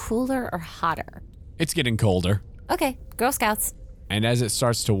getting cooler or hotter? It's getting colder. Okay, Girl Scouts. And as it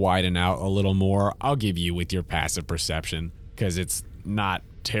starts to widen out a little more, I'll give you with your passive perception, because it's not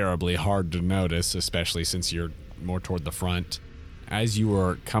terribly hard to notice, especially since you're more toward the front. As you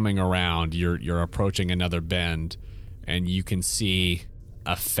are coming around, you're approaching another bend, and you can see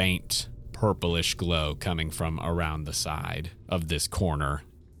a faint purplish glow coming from around the side of this corner,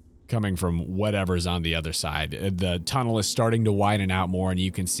 coming from whatever's on the other side. The tunnel is starting to widen out more, and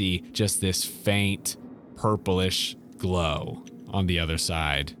you can see just this faint purplish glow on the other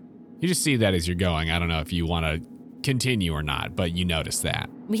side. You just see that as you're going. I don't know if you want to continue or not, but you notice that.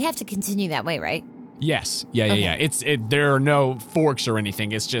 We have to continue that way, right? Yes. Yeah. There are no forks or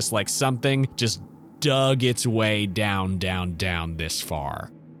anything. It's just like something just dug its way down this far.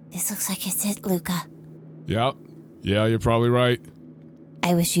 This looks like it's it, Luca. Yep. Yeah, you're probably right.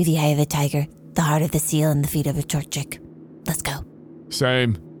 I wish you the eye of a tiger, the heart of the seal, and the feet of a Torchic. Let's go.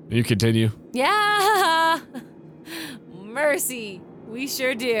 Same. You continue. Yeah! Mercy. We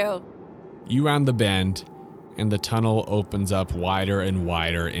sure do. You round the bend, and the tunnel opens up wider and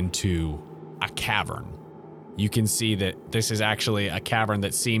wider into a cavern. You can see that this is actually a cavern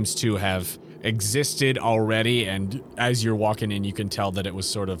that seems to have existed already, and as you're walking in, you can tell that it was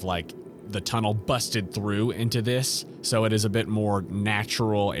sort of like the tunnel busted through into this, so it is a bit more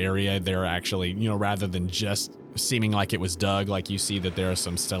natural area. There actually, rather than just seeming like it was dug, like you see that there are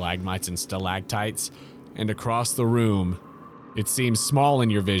some stalagmites and stalactites, and across the room, it seems small in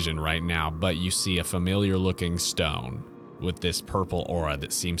your vision right now, but you see a familiar looking stone with this purple aura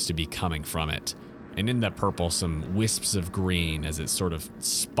that seems to be coming from it. And in that purple, some wisps of green as it sort of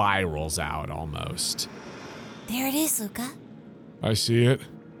spirals out almost. There it is, Luca. I see it.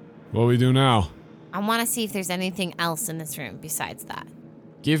 What do we do now? I want to see if there's anything else in this room besides that.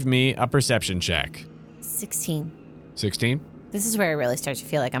 Give me a perception check. 16. 16? This is where I really start to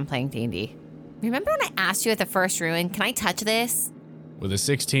feel like I'm playing D&D. Remember when I asked you at the first ruin, can I touch this? With a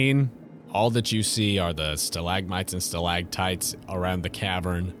 16, all that you see are the stalagmites and stalactites around the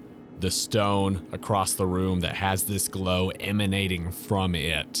cavern, the stone across the room that has this glow emanating from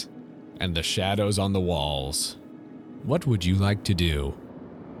it, and the shadows on the walls. What would you like to do?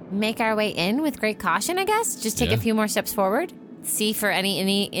 Make our way in with great caution, I guess? Just take Yeah. a few more steps forward? See for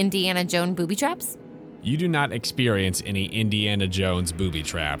any Indiana Jones booby traps? You do not experience any Indiana Jones booby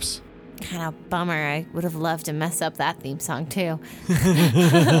traps. Kind of bummer. I would have loved to mess up that theme song, too.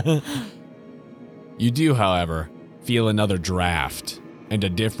 You do, however, feel another draft and a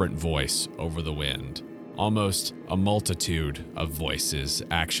different voice over the wind. Almost a multitude of voices,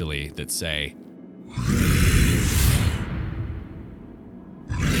 actually, that say,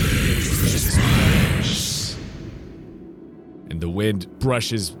 wind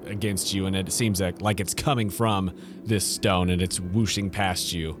brushes against you, and it seems like it's coming from this stone, and it's whooshing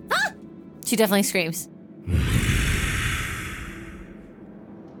past you. She definitely screams.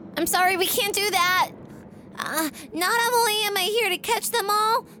 I'm sorry, we can't do that. Not only am I here to catch them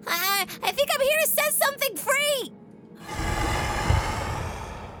all, I think I'm here to set something free.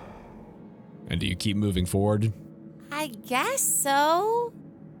 And do you keep moving forward? I guess so.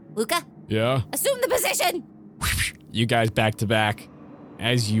 Luca, Yeah? assume the position. You guys back to back.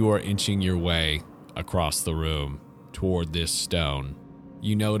 As you are inching your way across the room toward this stone,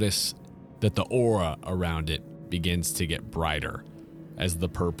 you notice that the aura around it begins to get brighter as the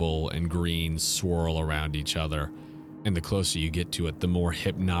purple and green swirl around each other. And the closer you get to it, the more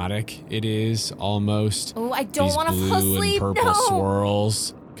hypnotic it is, almost. Oh, I don't These want to blue fall asleep. and purple No.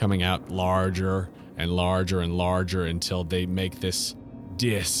 swirls coming out larger and larger and larger until they make this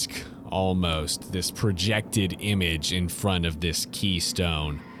disc, almost, this projected image in front of this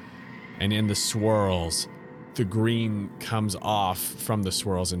keystone. And in the swirls, the green comes off from the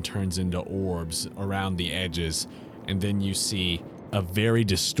swirls and turns into orbs around the edges. And then you see a very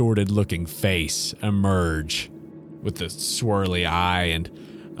distorted looking face emerge with a swirly eye and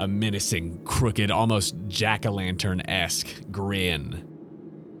a menacing, crooked, almost jack-o'-lantern-esque grin.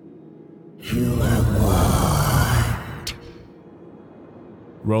 You have won.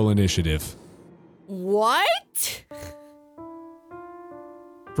 Roll initiative. What?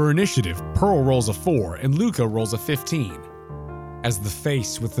 For initiative, Pearl rolls a 4 and Luca rolls a 15. As the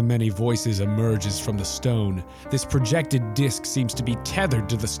face with the many voices emerges from the stone, this projected disc seems to be tethered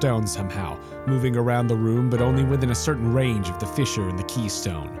to the stone somehow, moving around the room but only within a certain range of the fissure in the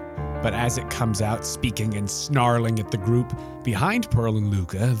keystone. But as it comes out, speaking and snarling at the group, behind Pearl and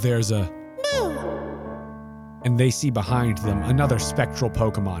Luca, there's a moo! And they see behind them another spectral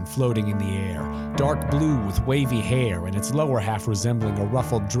Pokemon floating in the air, dark blue with wavy hair and its lower half resembling a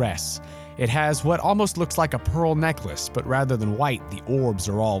ruffled dress. It has what almost looks like a pearl necklace, but rather than white, the orbs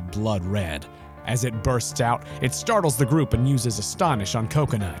are all blood red. As it bursts out, it startles the group and uses Astonish on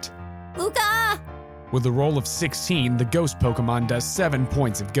Coconut. Luca! With a roll of 16, the ghost Pokemon does 7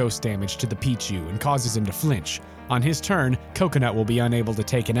 points of ghost damage to the Pichu and causes him to flinch. On his turn, Coconut will be unable to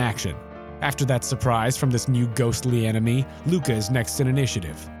take an action. After that surprise from this new ghostly enemy, Luca is next in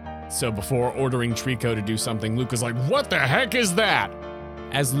initiative. So before ordering Trico to do something, Luca's like, "What the heck is that?"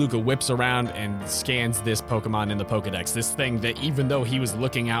 As Luca whips around and scans this Pokemon in the Pokedex, this thing that even though he was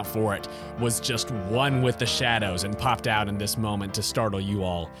looking out for it, was just one with the shadows and popped out in this moment to startle you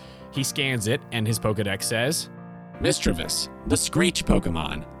all. He scans it, and his Pokedex says, Mischievous, the Screech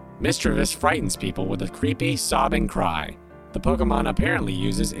Pokemon. Mischievous frightens people with a creepy, sobbing cry. The Pokemon apparently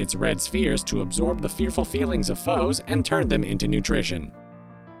uses its red spheres to absorb the fearful feelings of foes and turn them into nutrition.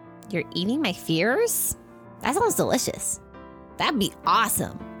 You're eating my fears? That sounds delicious. That'd be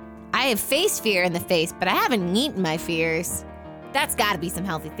awesome. I have faced fear in the face, but I haven't eaten my fears. That's gotta be some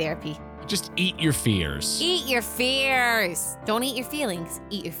healthy therapy. Just eat your fears. Eat your fears. Don't eat your feelings,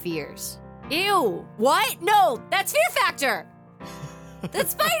 eat your fears. Ew, what? No, that's Fear Factor.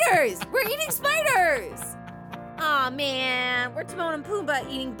 That's spiders. We're eating spiders. Aw, man, we're Timon and Pumbaa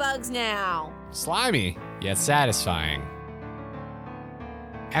eating bugs now. Slimy, yet satisfying.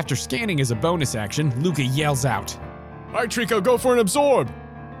 After scanning as a bonus action, Luca yells out. All right, Trico, go for an absorb.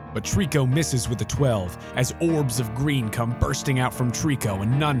 But Trico misses with a 12, as orbs of green come bursting out from Trico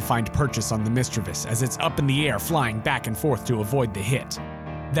and none find purchase on the Mischievous as it's up in the air flying back and forth to avoid the hit.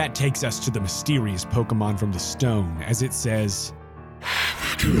 That takes us to the mysterious Pokemon from the stone as it says,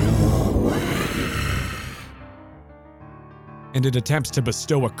 and it attempts to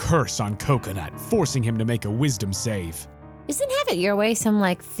bestow a curse on Coconut, forcing him to make a wisdom save. Isn't Have It Your Way some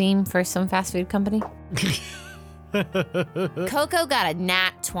theme for some fast food company? Coco got a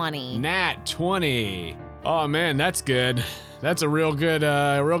nat 20. Nat 20. Oh man, that's good. That's a real good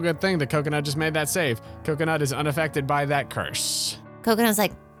thing that Coconut just made that save. Coconut is unaffected by that curse. Coconut's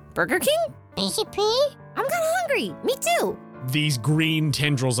like, Burger King? BCP? I'm kind of hungry. Me too. These green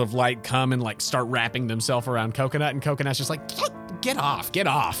tendrils of light come and start wrapping themselves around Coconut, and Coconut's just like, get off.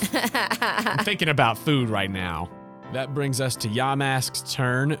 I'm thinking about food right now. That brings us to Yamask's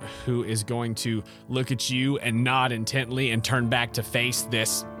turn, who is going to look at you and nod intently and turn back to face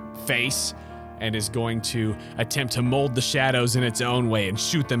this face, and is going to attempt to mold the shadows in its own way and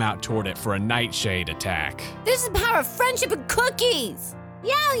shoot them out toward it for a Nightshade attack. This is the power of friendship and cookies.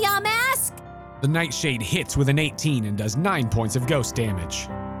 Yeah, Yamask. The Nightshade hits with an 18 and does 9 points of ghost damage.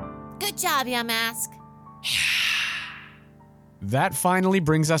 Good job, Yamask. That finally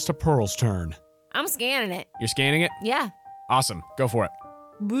brings us to Pearl's turn. I'm scanning it. You're scanning it? Yeah. Awesome. Go for it.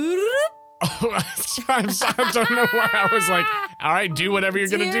 Boop. I'm sorry, I don't know why I was All right, do whatever you're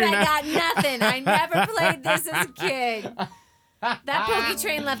going to do I now. got nothing. I never played this as a kid. That Poke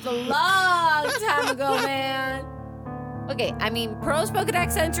Train left a long time ago, man. Okay, I mean, Pearl's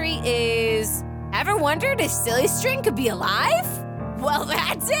Pokedex entry is, ever wondered if Silly String could be alive? Well,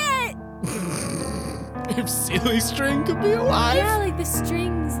 that's it. If Silly String could be alive. Yeah, like the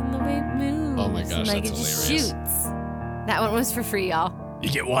strings and the way it moves. Oh my gosh, and, like, that's it just hilarious. shoots. That one was for free, y'all. You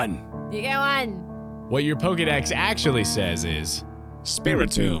get one. You get one. What your Pokedex actually says is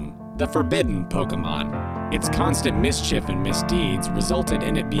Spiritomb, the forbidden Pokemon. Its constant mischief and misdeeds resulted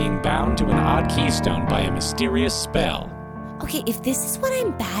in it being bound to an odd keystone by a mysterious spell. Okay, if this is what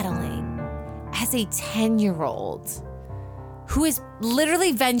I'm battling as a 10-year-old who has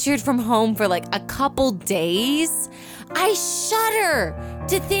literally ventured from home for like a couple days, I shudder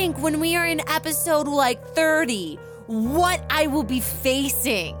to think when we are in episode like 30, what I will be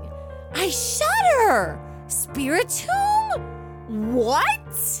facing. I shudder. Spiritomb?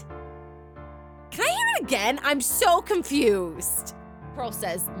 What? Can I hear it again? I'm so confused. Pearl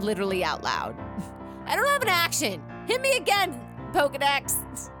says, literally out loud. I don't have an action. Hit me again,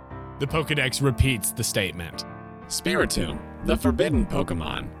 Pokedex. the Pokedex repeats the statement. Spiritomb, the forbidden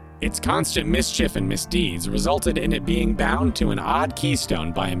Pokemon. Its constant mischief and misdeeds resulted in it being bound to an odd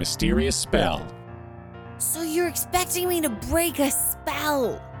keystone by a mysterious spell. So you're expecting me to break a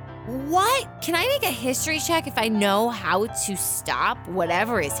spell? What? Can I make a history check if I know how to stop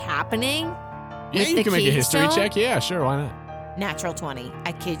whatever is happening? Yeah, With you the can make a history keystone? check. Yeah, sure, why not? Natural 20.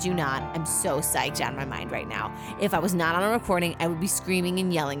 I kid you not. I'm so psyched out of my mind right now. If I was not on a recording, I would be screaming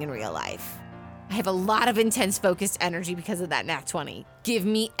and yelling in real life. I have a lot of intense focused energy because of that nat 20. Give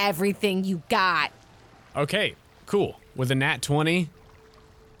me everything you got. Okay, cool. With a nat 20,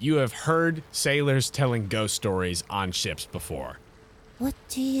 you have heard sailors telling ghost stories on ships before. What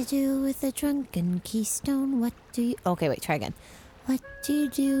do you do with a drunken keystone? What do you... Okay, wait, try again. What do you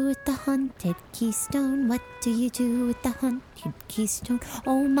do with the haunted keystone? What do you do with the haunted keystone?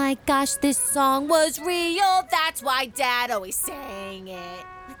 Oh my gosh, this song was real. That's why Dad always sang it.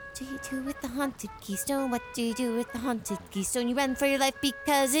 What do you do with the haunted keystone? What do you do with the haunted keystone? You run for your life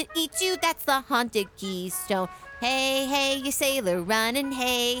because it eats you. That's the haunted keystone. Hey, hey, you sailor running.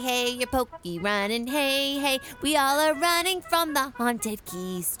 Hey, hey, you pokey running. Hey, hey, we all are running from the haunted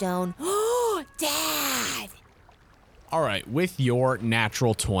keystone. Oh, Dad! All right, with your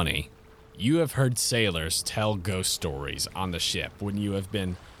natural 20, you have heard sailors tell ghost stories on the ship when you have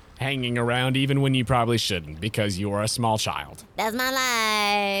been hanging around, even when you probably shouldn't, because you are a small child. That's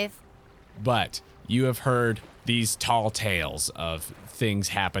my life. But you have heard these tall tales of things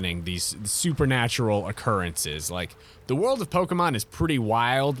happening, these supernatural occurrences. Like, the world of Pokemon is pretty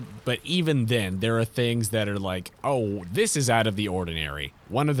wild, but even then, there are things that are like, oh, this is out of the ordinary.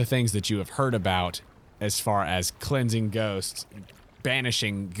 One of the things that you have heard about as far as cleansing ghosts,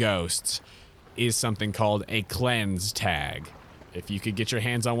 banishing ghosts, is something called a cleanse tag. If you could get your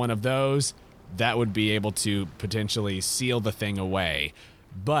hands on one of those, that would be able to potentially seal the thing away.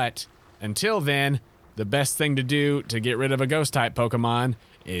 But until then, the best thing to do to get rid of a ghost-type Pokemon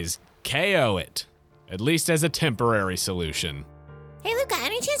is KO it, at least as a temporary solution. Hey, Luca,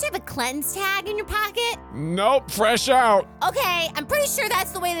 any chance you have a cleanse tag in your pocket? Nope, fresh out. Okay, I'm pretty sure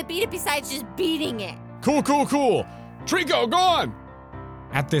that's the way to beat it besides just beating it. Cool. Trico, go on.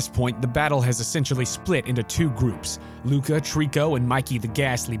 At this point, the battle has essentially split into two groups. Luca, Trico, and Mikey the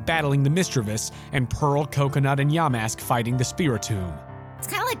Ghastly battling the Mischievous, and Pearl, Coconut, and Yamask fighting the Spiritomb. It's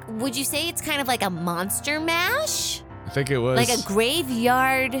kind of like, would you say it's kind of like a monster mash? I think it was... Like a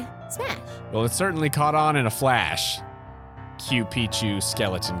graveyard smash. Well, it certainly caught on in a flash. Cue Pichu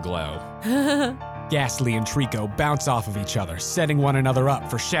skeleton glow. Ghastly and Trico bounce off of each other, setting one another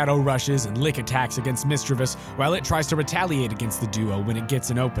up for shadow rushes and lick attacks against Mischievous, while it tries to retaliate against the duo when it gets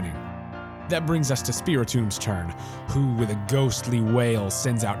an opening. That brings us to Spiritomb's turn, who, with a ghostly wail,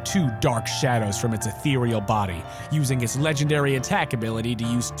 sends out two dark shadows from its ethereal body, using its legendary attack ability to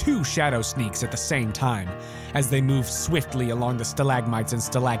use two shadow sneaks at the same time. As they move swiftly along the stalagmites and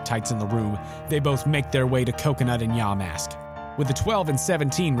stalactites in the room, they both make their way to Coconut and Yamask. With a 12 and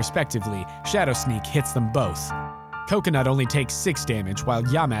 17 respectively, Shadow Sneak hits them both. Coconut only takes 6 damage, while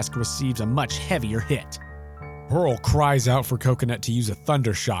Yamask receives a much heavier hit. Pearl cries out for Coconut to use a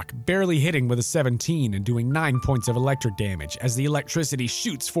Thunder Shock, barely hitting with a 17 and doing 9 points of electric damage as the electricity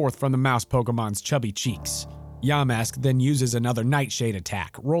shoots forth from the mouse Pokemon's chubby cheeks. Yamask then uses another Nightshade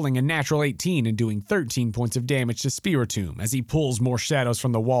attack, rolling a natural 18 and doing 13 points of damage to Spiritomb as he pulls more shadows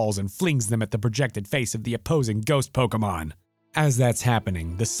from the walls and flings them at the projected face of the opposing ghost Pokemon. As that's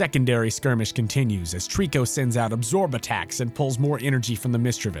happening, the secondary skirmish continues as Trico sends out absorb attacks and pulls more energy from the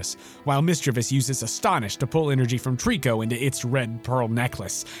Mischievous, while Mischievous uses Astonish to pull energy from Trico into its red pearl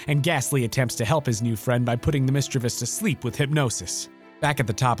necklace, and Ghastly attempts to help his new friend by putting the Mischievous to sleep with hypnosis. Back at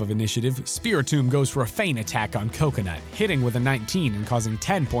the top of initiative, Spiritomb goes for a feint attack on Coconut, hitting with a 19 and causing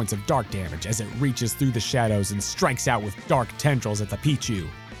 10 points of dark damage as it reaches through the shadows and strikes out with dark tendrils at the Pichu.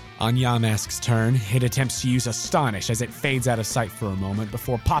 On Yamask's turn, it attempts to use Astonish as it fades out of sight for a moment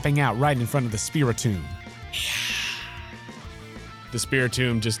before popping out right in front of the Spiritomb. The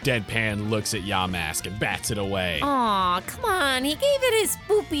Spiritomb just deadpan looks at Yamask and bats it away. Aw, come on, he gave it his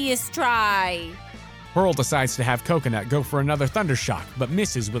spoopiest try. Pearl decides to have Coconut go for another Thundershock, but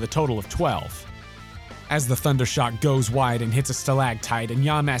misses with a total of 12. As the Thundershock goes wide and hits a stalactite and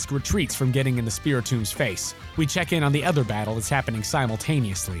Yamask retreats from getting in the Spiritomb's face, we check in on the other battle that's happening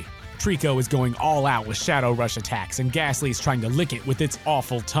simultaneously. Trico is going all out with Shadow Rush attacks, and Ghastly is trying to lick it with its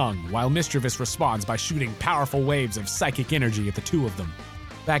awful tongue, while Mischievous responds by shooting powerful waves of psychic energy at the two of them.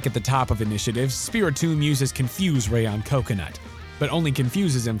 Back at the top of initiative, Spiritomb uses Confuse Ray on Coconut, but only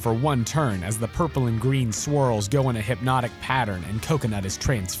confuses him for one turn as the purple and green swirls go in a hypnotic pattern and Coconut is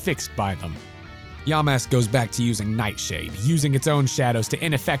transfixed by them. Yamask goes back to using Nightshade, using its own shadows to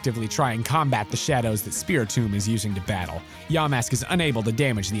ineffectively try and combat the shadows that Spiritomb is using to battle. Yamask is unable to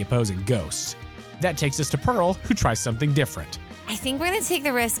damage the opposing ghosts. That takes us to Pearl, who tries something different. I think we're gonna take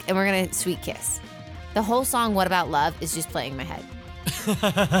the risk and we're gonna sweet kiss. The whole song, What About Love, is just playing in my head.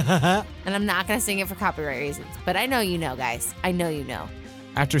 And I'm not gonna sing it for copyright reasons, but I know you know, guys. I know you know.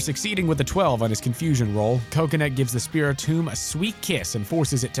 After succeeding with a 12 on his confusion roll, Coconut gives the Spiritomb a sweet kiss and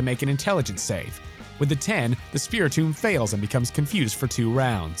forces it to make an intelligence save. With the 10, the Spiritomb fails and becomes confused for 2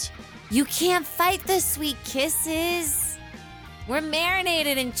 rounds. You can't fight the sweet kisses. We're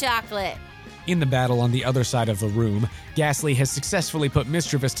marinated in chocolate. In the battle on the other side of the room, Ghastly has successfully put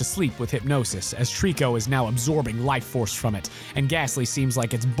Mischievous to sleep with hypnosis, as Trico is now absorbing life force from it, and Ghastly seems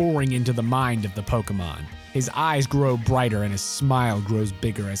like it's boring into the mind of the Pokemon. His eyes grow brighter and his smile grows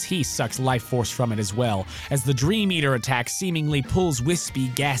bigger as he sucks life force from it as well, as the Dream Eater attack seemingly pulls wispy,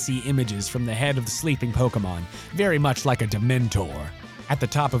 gassy images from the head of the sleeping Pokemon, very much like a Dementor. At the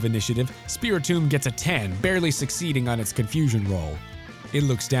top of initiative, Spiritomb gets a 10, barely succeeding on its confusion roll. It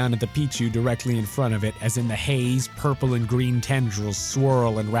looks down at the Pichu directly in front of it as in the haze, purple and green tendrils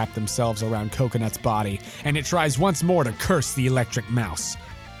swirl and wrap themselves around Coconut's body, and it tries once more to curse the electric mouse.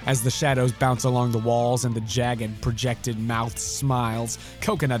 As the shadows bounce along the walls and the jagged, projected mouth smiles,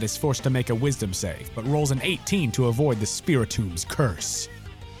 Coconut is forced to make a wisdom save, but rolls an 18 to avoid the Spiritomb's curse.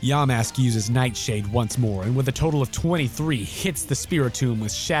 Yamask uses Nightshade once more, and with a total of 23, hits the Spiritomb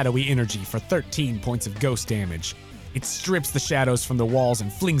with shadowy energy for 13 points of ghost damage. It strips the shadows from the walls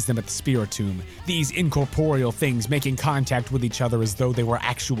and flings them at the Spiritomb, these incorporeal things making contact with each other as though they were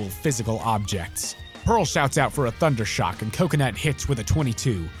actual physical objects. Pearl shouts out for a Thundershock, and Coconut hits with a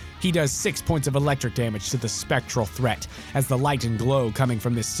 22. He does 6 points of electric damage to the spectral threat, as the light and glow coming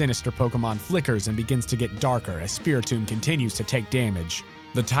from this sinister Pokemon flickers and begins to get darker as Spiritomb continues to take damage.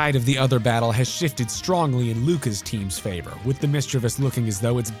 The tide of the other battle has shifted strongly in Luca's team's favor, with the Mischievous looking as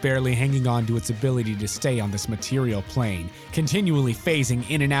though it's barely hanging on to its ability to stay on this material plane, continually phasing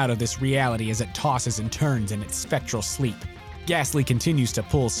in and out of this reality as it tosses and turns in its spectral sleep. Ghastly continues to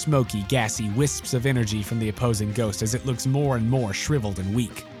pull smoky, gassy wisps of energy from the opposing ghost as it looks more and more shriveled and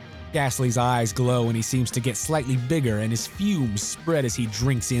weak. Ghastly's eyes glow and he seems to get slightly bigger, and his fumes spread as he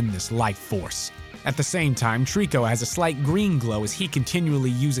drinks in this life force. At the same time, Trico has a slight green glow as he continually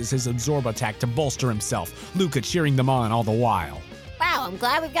uses his absorb attack to bolster himself, Luca cheering them on all the while. Wow, I'm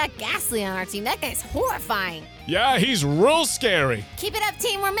glad we've got Ghastly on our team. That guy's horrifying. Yeah, he's real scary. Keep it up,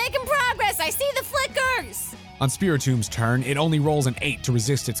 team. We're making progress. I see the flickers. On Spiritomb's turn, it only rolls an 8 to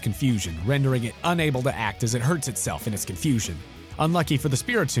resist its confusion, rendering it unable to act as it hurts itself in its confusion. Unlucky for the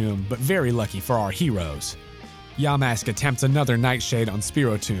Spiritomb, but very lucky for our heroes. Yamask attempts another Nightshade on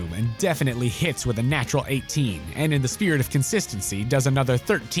Spiritomb and definitely hits with a natural 18, and in the spirit of consistency, does another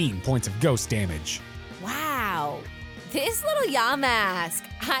 13 points of ghost damage. Wow. This little Yamask,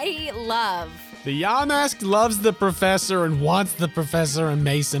 I love. The Yamask loves the professor and wants the professor and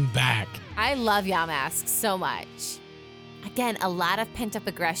Mason back. I love Yamask so much. Again, a lot of pent-up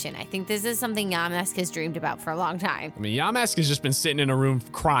aggression. I think this is something Yamask has dreamed about for a long time. I mean, Yamask has just been sitting in a room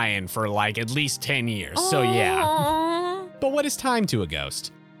crying for like at least 10 years, so yeah. Aww. But what is time to a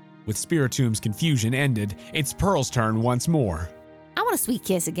ghost? With Spiritomb's confusion ended, it's Pearl's turn once more. I want a sweet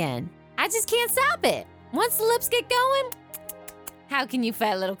kiss again. I just can't stop it. Once the lips get going, how can you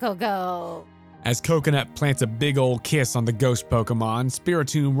fight, little Coco? As Coconut plants a big old kiss on the ghost Pokemon,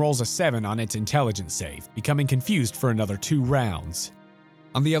 Spiritomb rolls a 7 on its intelligence save, becoming confused for another 2 rounds.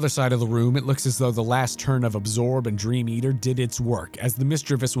 On the other side of the room, it looks as though the last turn of Absorb and Dream Eater did its work, as the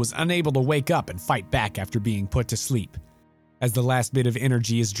Mischievous was unable to wake up and fight back after being put to sleep. As the last bit of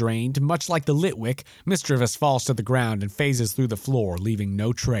energy is drained, much like the Litwick, Mischievous falls to the ground and phases through the floor, leaving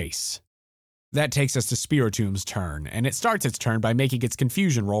no trace. That takes us to Spiritomb's turn, and it starts its turn by making its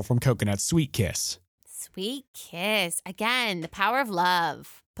confusion roll from Coconut's Sweet Kiss. Sweet Kiss. Again, the power of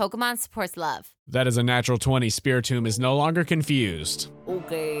love. Pokemon supports love. That is a natural 20. Spiritomb is no longer confused.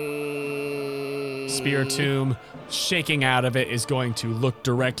 Okay. Spiritomb, shaking out of it, is going to look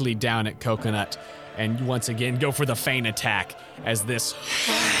directly down at Coconut and once again go for the feint attack as this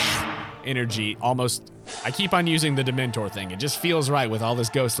energy almost... I keep on using the Dementor thing. It just feels right with all this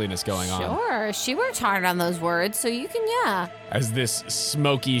ghostliness going on. Sure, she worked hard on those words, so you can, yeah. As this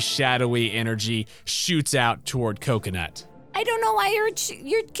smoky, shadowy energy shoots out toward Coconut. I don't know why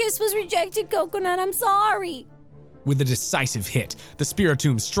your kiss was rejected, Coconut. I'm sorry. With a decisive hit, the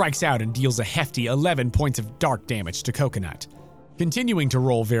Spiritomb strikes out and deals a hefty 11 points of dark damage to Coconut. Continuing to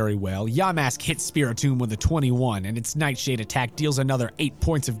roll very well, Yamask hits Spiritomb with a 21, and its Nightshade attack deals another 8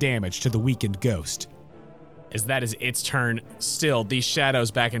 points of damage to the weakened ghost. As that is its turn, still, these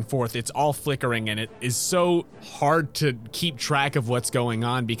shadows back and forth, it's all flickering, and it is so hard to keep track of what's going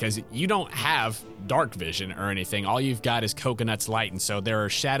on because you don't have dark vision or anything. All you've got is Coconut's light, and so there are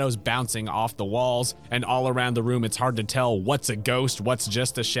shadows bouncing off the walls and all around the room. It's hard to tell what's a ghost, what's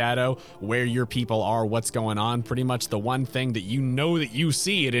just a shadow, where your people are, what's going on. Pretty much the one thing that you know that you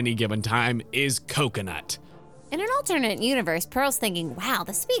see at any given time is Coconut. In an alternate universe, Pearl's thinking, wow,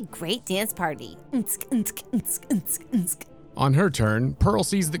 this would be a great dance party. On her turn, Pearl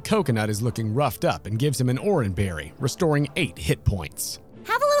sees that Coconut is looking roughed up and gives him an Oran Berry, restoring 8 hit points.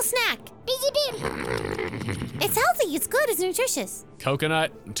 Have a little snack. It's healthy, it's good, it's nutritious.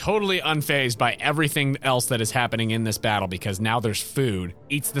 Coconut, totally unfazed by everything else that is happening in this battle because now there's food,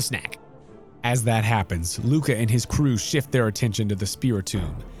 eats the snack. As that happens, Luca and his crew shift their attention to the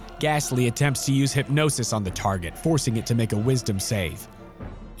Spiritomb. Ghastly attempts to use Hypnosis on the target, forcing it to make a Wisdom save.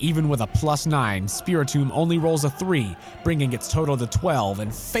 Even with a +9, Spiritomb only rolls a 3, bringing its total to 12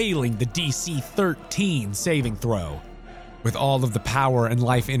 and failing the DC 13 saving throw. With all of the power and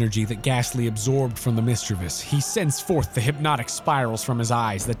life energy that Ghastly absorbed from the Mischievous, he sends forth the hypnotic spirals from his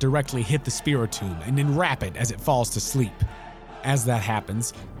eyes that directly hit the Spiritomb and enwrap it as it falls to sleep. As that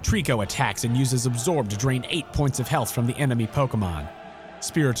happens, Trico attacks and uses Absorb to drain 8 points of health from the enemy Pokemon.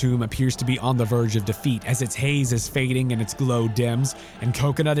 Spiritomb appears to be on the verge of defeat as its haze is fading and its glow dims, and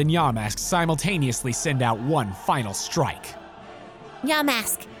Coconut and Yamask simultaneously send out one final strike.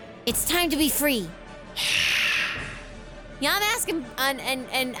 Yamask, it's time to be free. Yamask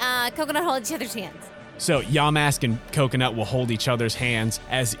and Coconut hold each other's hands. So Yamask and Coconut will hold each other's hands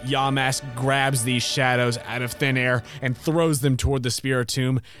as Yamask grabs these shadows out of thin air and throws them toward the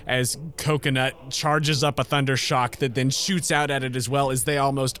Spiritomb as Coconut charges up a Thunder Shock that then shoots out at it as well as they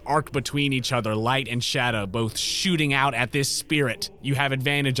almost arc between each other, light and shadow, both shooting out at this spirit. You have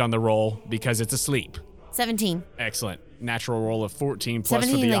advantage on the roll because it's asleep. 17. Excellent. Natural roll of 14 plus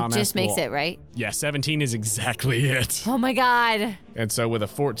 17 for the like Yamask just makes roll. it, right? Yeah, 17 is exactly it. Oh my god. And so with a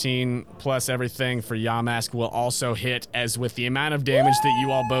 14 plus everything for Yamask will also hit, as with the amount of damage that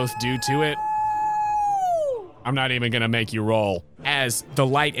you all both do to it, I'm not even gonna make you roll. As the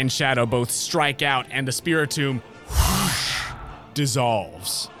light and shadow both strike out and the Spiritomb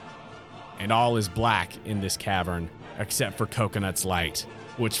dissolves. And all is black in this cavern, except for Coconut's light,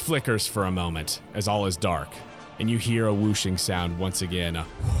 which flickers for a moment as all is dark. And you hear a whooshing sound once again.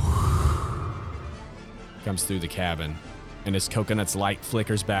 Comes through the cabin. And as Coconut's light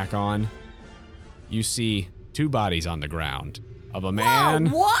flickers back on, you see 2 bodies on the ground of a man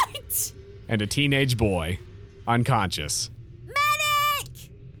Whoa, what? and a teenage boy, unconscious.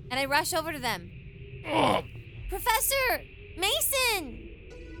 Medic! And I rush over to them. Professor Mason!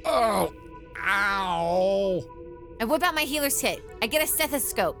 Oh, ow. I whip out my healer's kit. I get a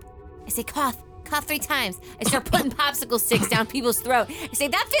stethoscope. I say, cough 3 times. I start putting popsicle sticks down people's throat. I say,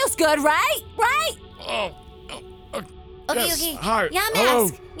 that feels good, right? Right? Okay. Hi. Hello.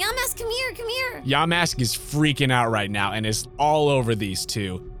 Yamask, come here. Yamask is freaking out right now and is all over these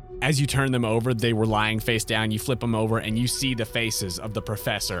 2. As you turn them over, they were lying face down. You flip them over and you see the faces of the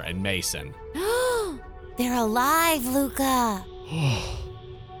professor and Mason. They're alive, Luca.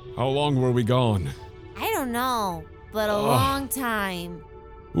 How long were we gone? I don't know, but a long time.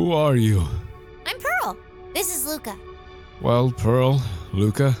 Who are you? I'm Pearl. This is Luca. Well, Pearl,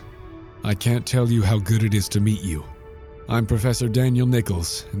 Luca, I can't tell you how good it is to meet you. I'm Professor Daniel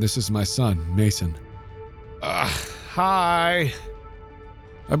Nichols, and this is my son, Mason. Hi.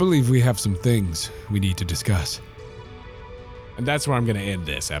 I believe we have some things we need to discuss. And that's where I'm going to end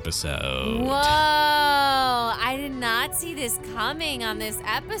this episode. Whoa! I did not see this coming on this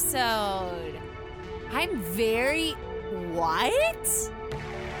episode. I'm very... What?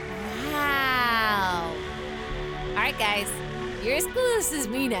 Wow. All right, guys. You're as clueless as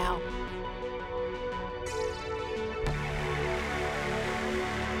me now.